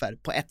också offer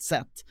på ett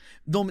sätt.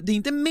 Det är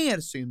inte mer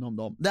synd om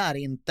dem, det är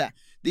inte.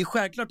 Det är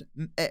självklart,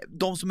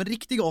 de som är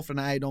riktiga offren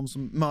är de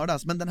som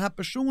mördas, men den här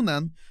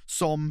personen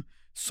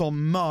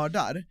som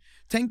mördar,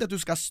 tänk att du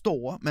ska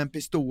stå med en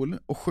pistol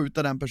och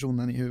skjuta den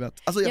personen i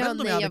huvudet. Alltså jag vet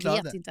inte om jag hade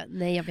klarat det. Inte.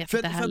 Nej, jag vet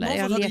inte heller.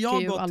 Jag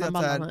leker ju alla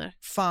mallar.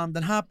 Fan,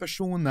 den här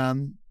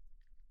personen,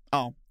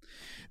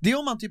 det är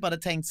om man typ hade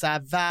tänkt så här,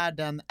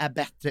 världen är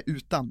bättre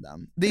utan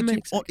den. Det är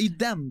typ i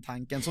den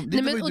tanken som det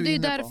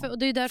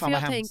är därför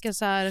jag tänker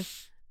så här,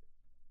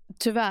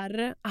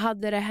 tyvärr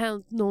hade det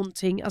hänt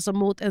någonting, alltså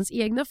mot ens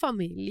egna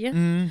familj,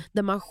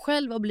 där man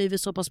själv har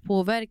blivit så pass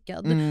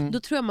påverkad, då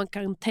tror jag man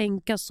kan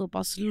tänka så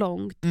pass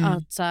långt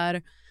att så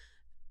här,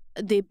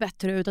 det är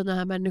bättre utan den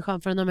här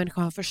människan, för den här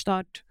människan har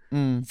förstört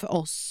för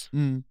oss.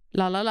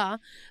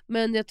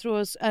 Men jag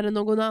tror, är det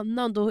någon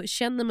annan, då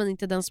känner man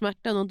inte den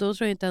smärtan, och då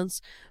tror jag inte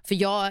ens, för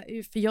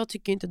jag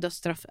tycker inte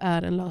dödsstraff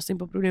är en lösning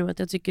på problemet.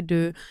 Jag tycker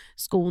du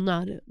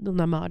skonar de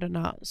där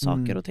mördarna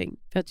saker och ting,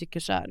 för jag tycker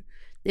så här,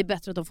 det är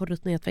bättre att de får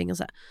ruttna i ett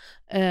fängelse.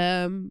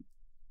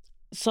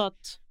 Så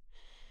att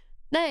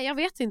nej, jag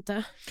vet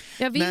inte.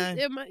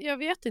 Jag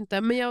vet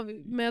inte,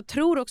 men jag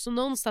tror också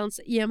någonstans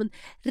i en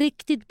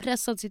riktigt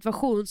pressad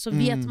situation så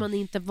vet man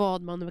inte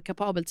vad man är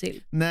kapabel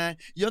till. Nej,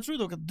 jag tror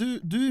dock att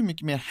du är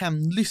mycket mer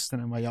hämndlysten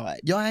än vad jag är.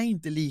 Jag är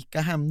inte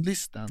lika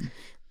hämndlysten.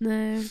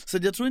 Nej. Så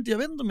jag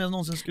vet inte om jag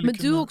någonsin skulle kunna...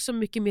 Men du är också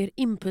mycket mer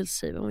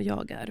impulsiv än vad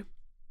jag är.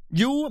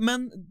 Jo,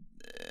 men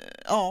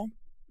ja.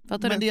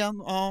 Fattar du? Men det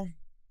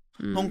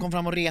någon kom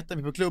fram och retade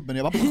mig på klubben och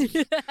jag bara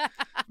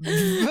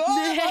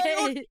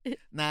nej.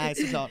 Nej,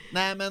 såklart.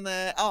 Nej, men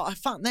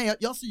fan, nej,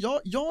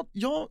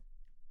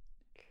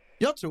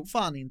 jag tror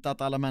fan inte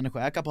att alla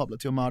människor är kapabla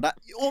till att mörda.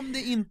 Om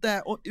det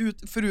inte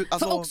förut,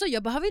 alltså... För också,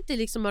 jag behöver inte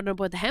liksom mörda dem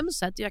på ett hemskt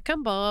sätt. Jag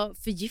kan bara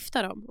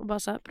förgifta dem och bara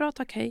säga, bra,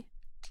 tack, hej.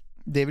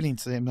 Det är väl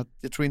inte så,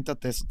 jag tror inte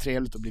att det är så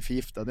trevligt att bli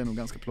förgiftad. Det är nog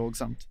ganska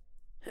plågsamt.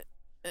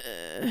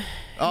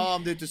 Ja,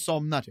 om du inte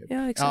somnar typ.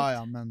 Ja, exakt.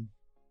 Ja, men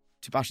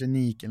typ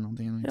arsenik eller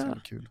någonting är inte så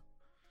jävla kul.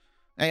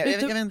 Jag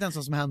vet inte ens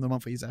vad som händer om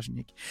man får i sig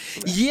arsenik.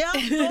 Ja,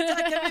 då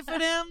tackar vi för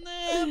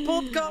den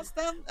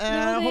podcasten.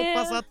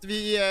 Hoppas att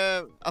vi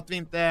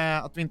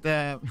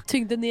inte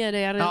tyngde ner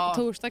er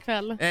torsdag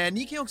kväll.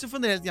 Ni kan ju också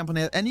fundera lite grann på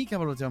ni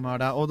kan vara till att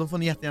mörda, och då får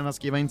ni jättegärna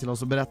skriva in till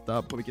oss och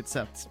berätta på vilket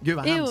sätt. Gud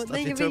vad hemskt att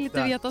vi jag vill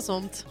inte veta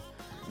sånt.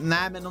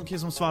 Nej, men de kan ju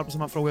som svara på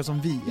samma frågor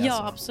som vi. Ja,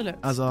 alltså. absolut.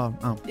 Alltså,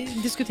 ja.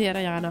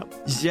 Diskutera gärna.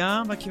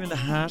 Ja, vad kul det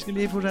här skulle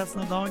bli på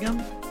resten av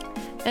dagen.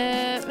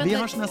 Vi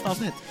hörs nästa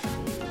avsnitt.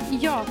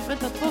 Ja,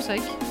 vänta 2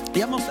 sek.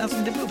 Jag måste, alltså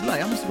det bubblar,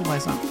 jag måste gå och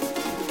bajsa.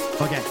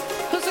 Okej.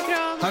 Puss och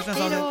kram. Hörs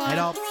nästa avsnitt. Hej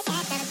då.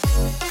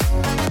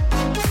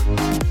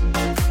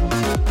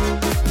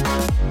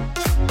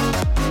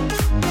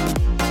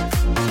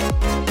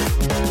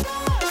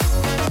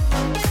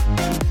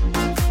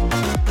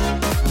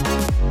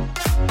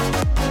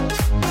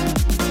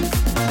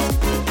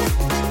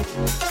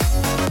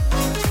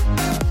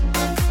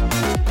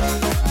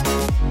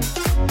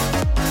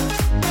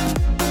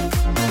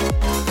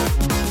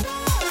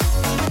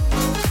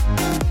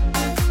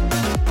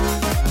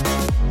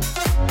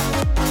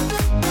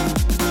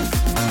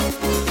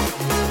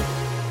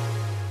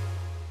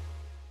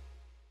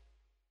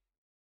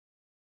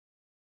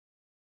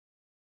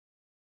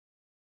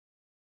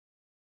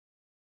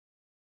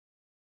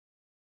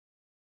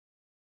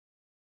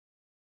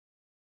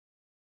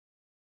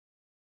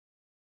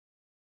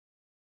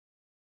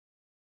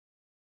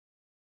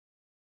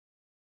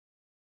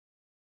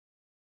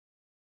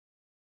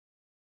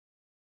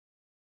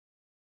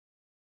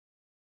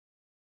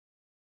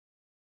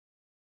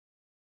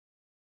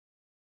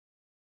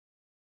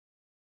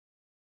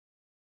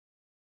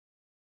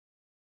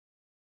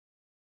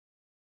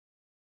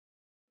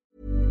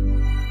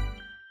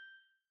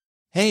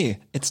 Hey,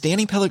 it's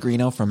Danny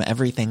Pellegrino from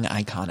Everything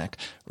Iconic.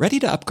 Ready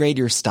to upgrade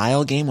your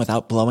style game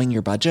without blowing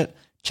your budget?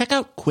 Check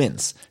out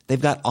Quince. They've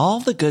got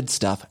all the good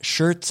stuff,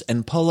 shirts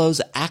and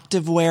polos,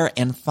 activewear,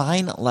 and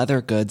fine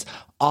leather goods,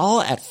 all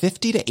at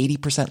 50 to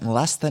 80%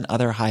 less than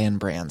other high-end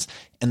brands.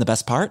 And the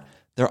best part?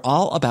 They're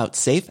all about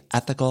safe,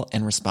 ethical,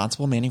 and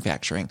responsible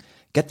manufacturing.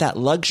 Get that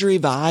luxury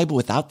vibe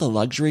without the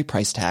luxury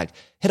price tag.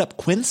 Hit up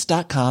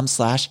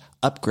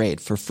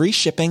quince.com/upgrade for free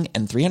shipping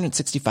and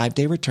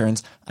 365-day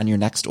returns on your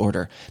next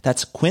order.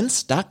 That's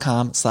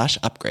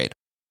quince.com/upgrade.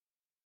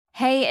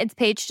 Hey, it's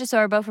Paige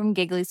DeSorbo from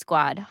Giggly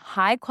Squad.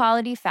 High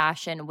quality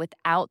fashion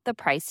without the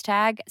price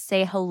tag.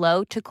 Say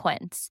hello to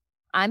Quince.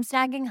 I'm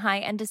snagging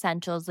high-end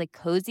essentials like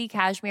cozy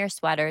cashmere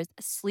sweaters,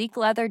 sleek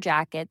leather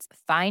jackets,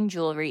 fine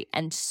jewelry,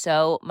 and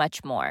so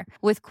much more.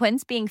 With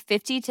Quince being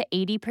 50 to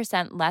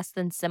 80% less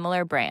than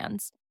similar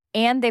brands.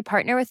 And they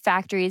partner with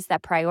factories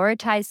that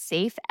prioritize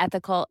safe,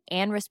 ethical,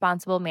 and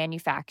responsible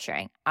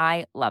manufacturing.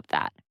 I love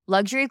that.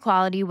 Luxury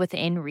quality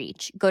within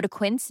reach. Go to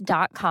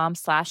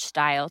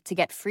quince.com/style to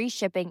get free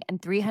shipping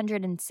and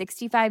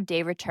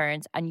 365-day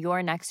returns on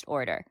your next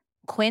order.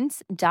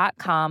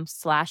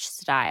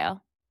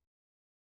 Quince.com/style.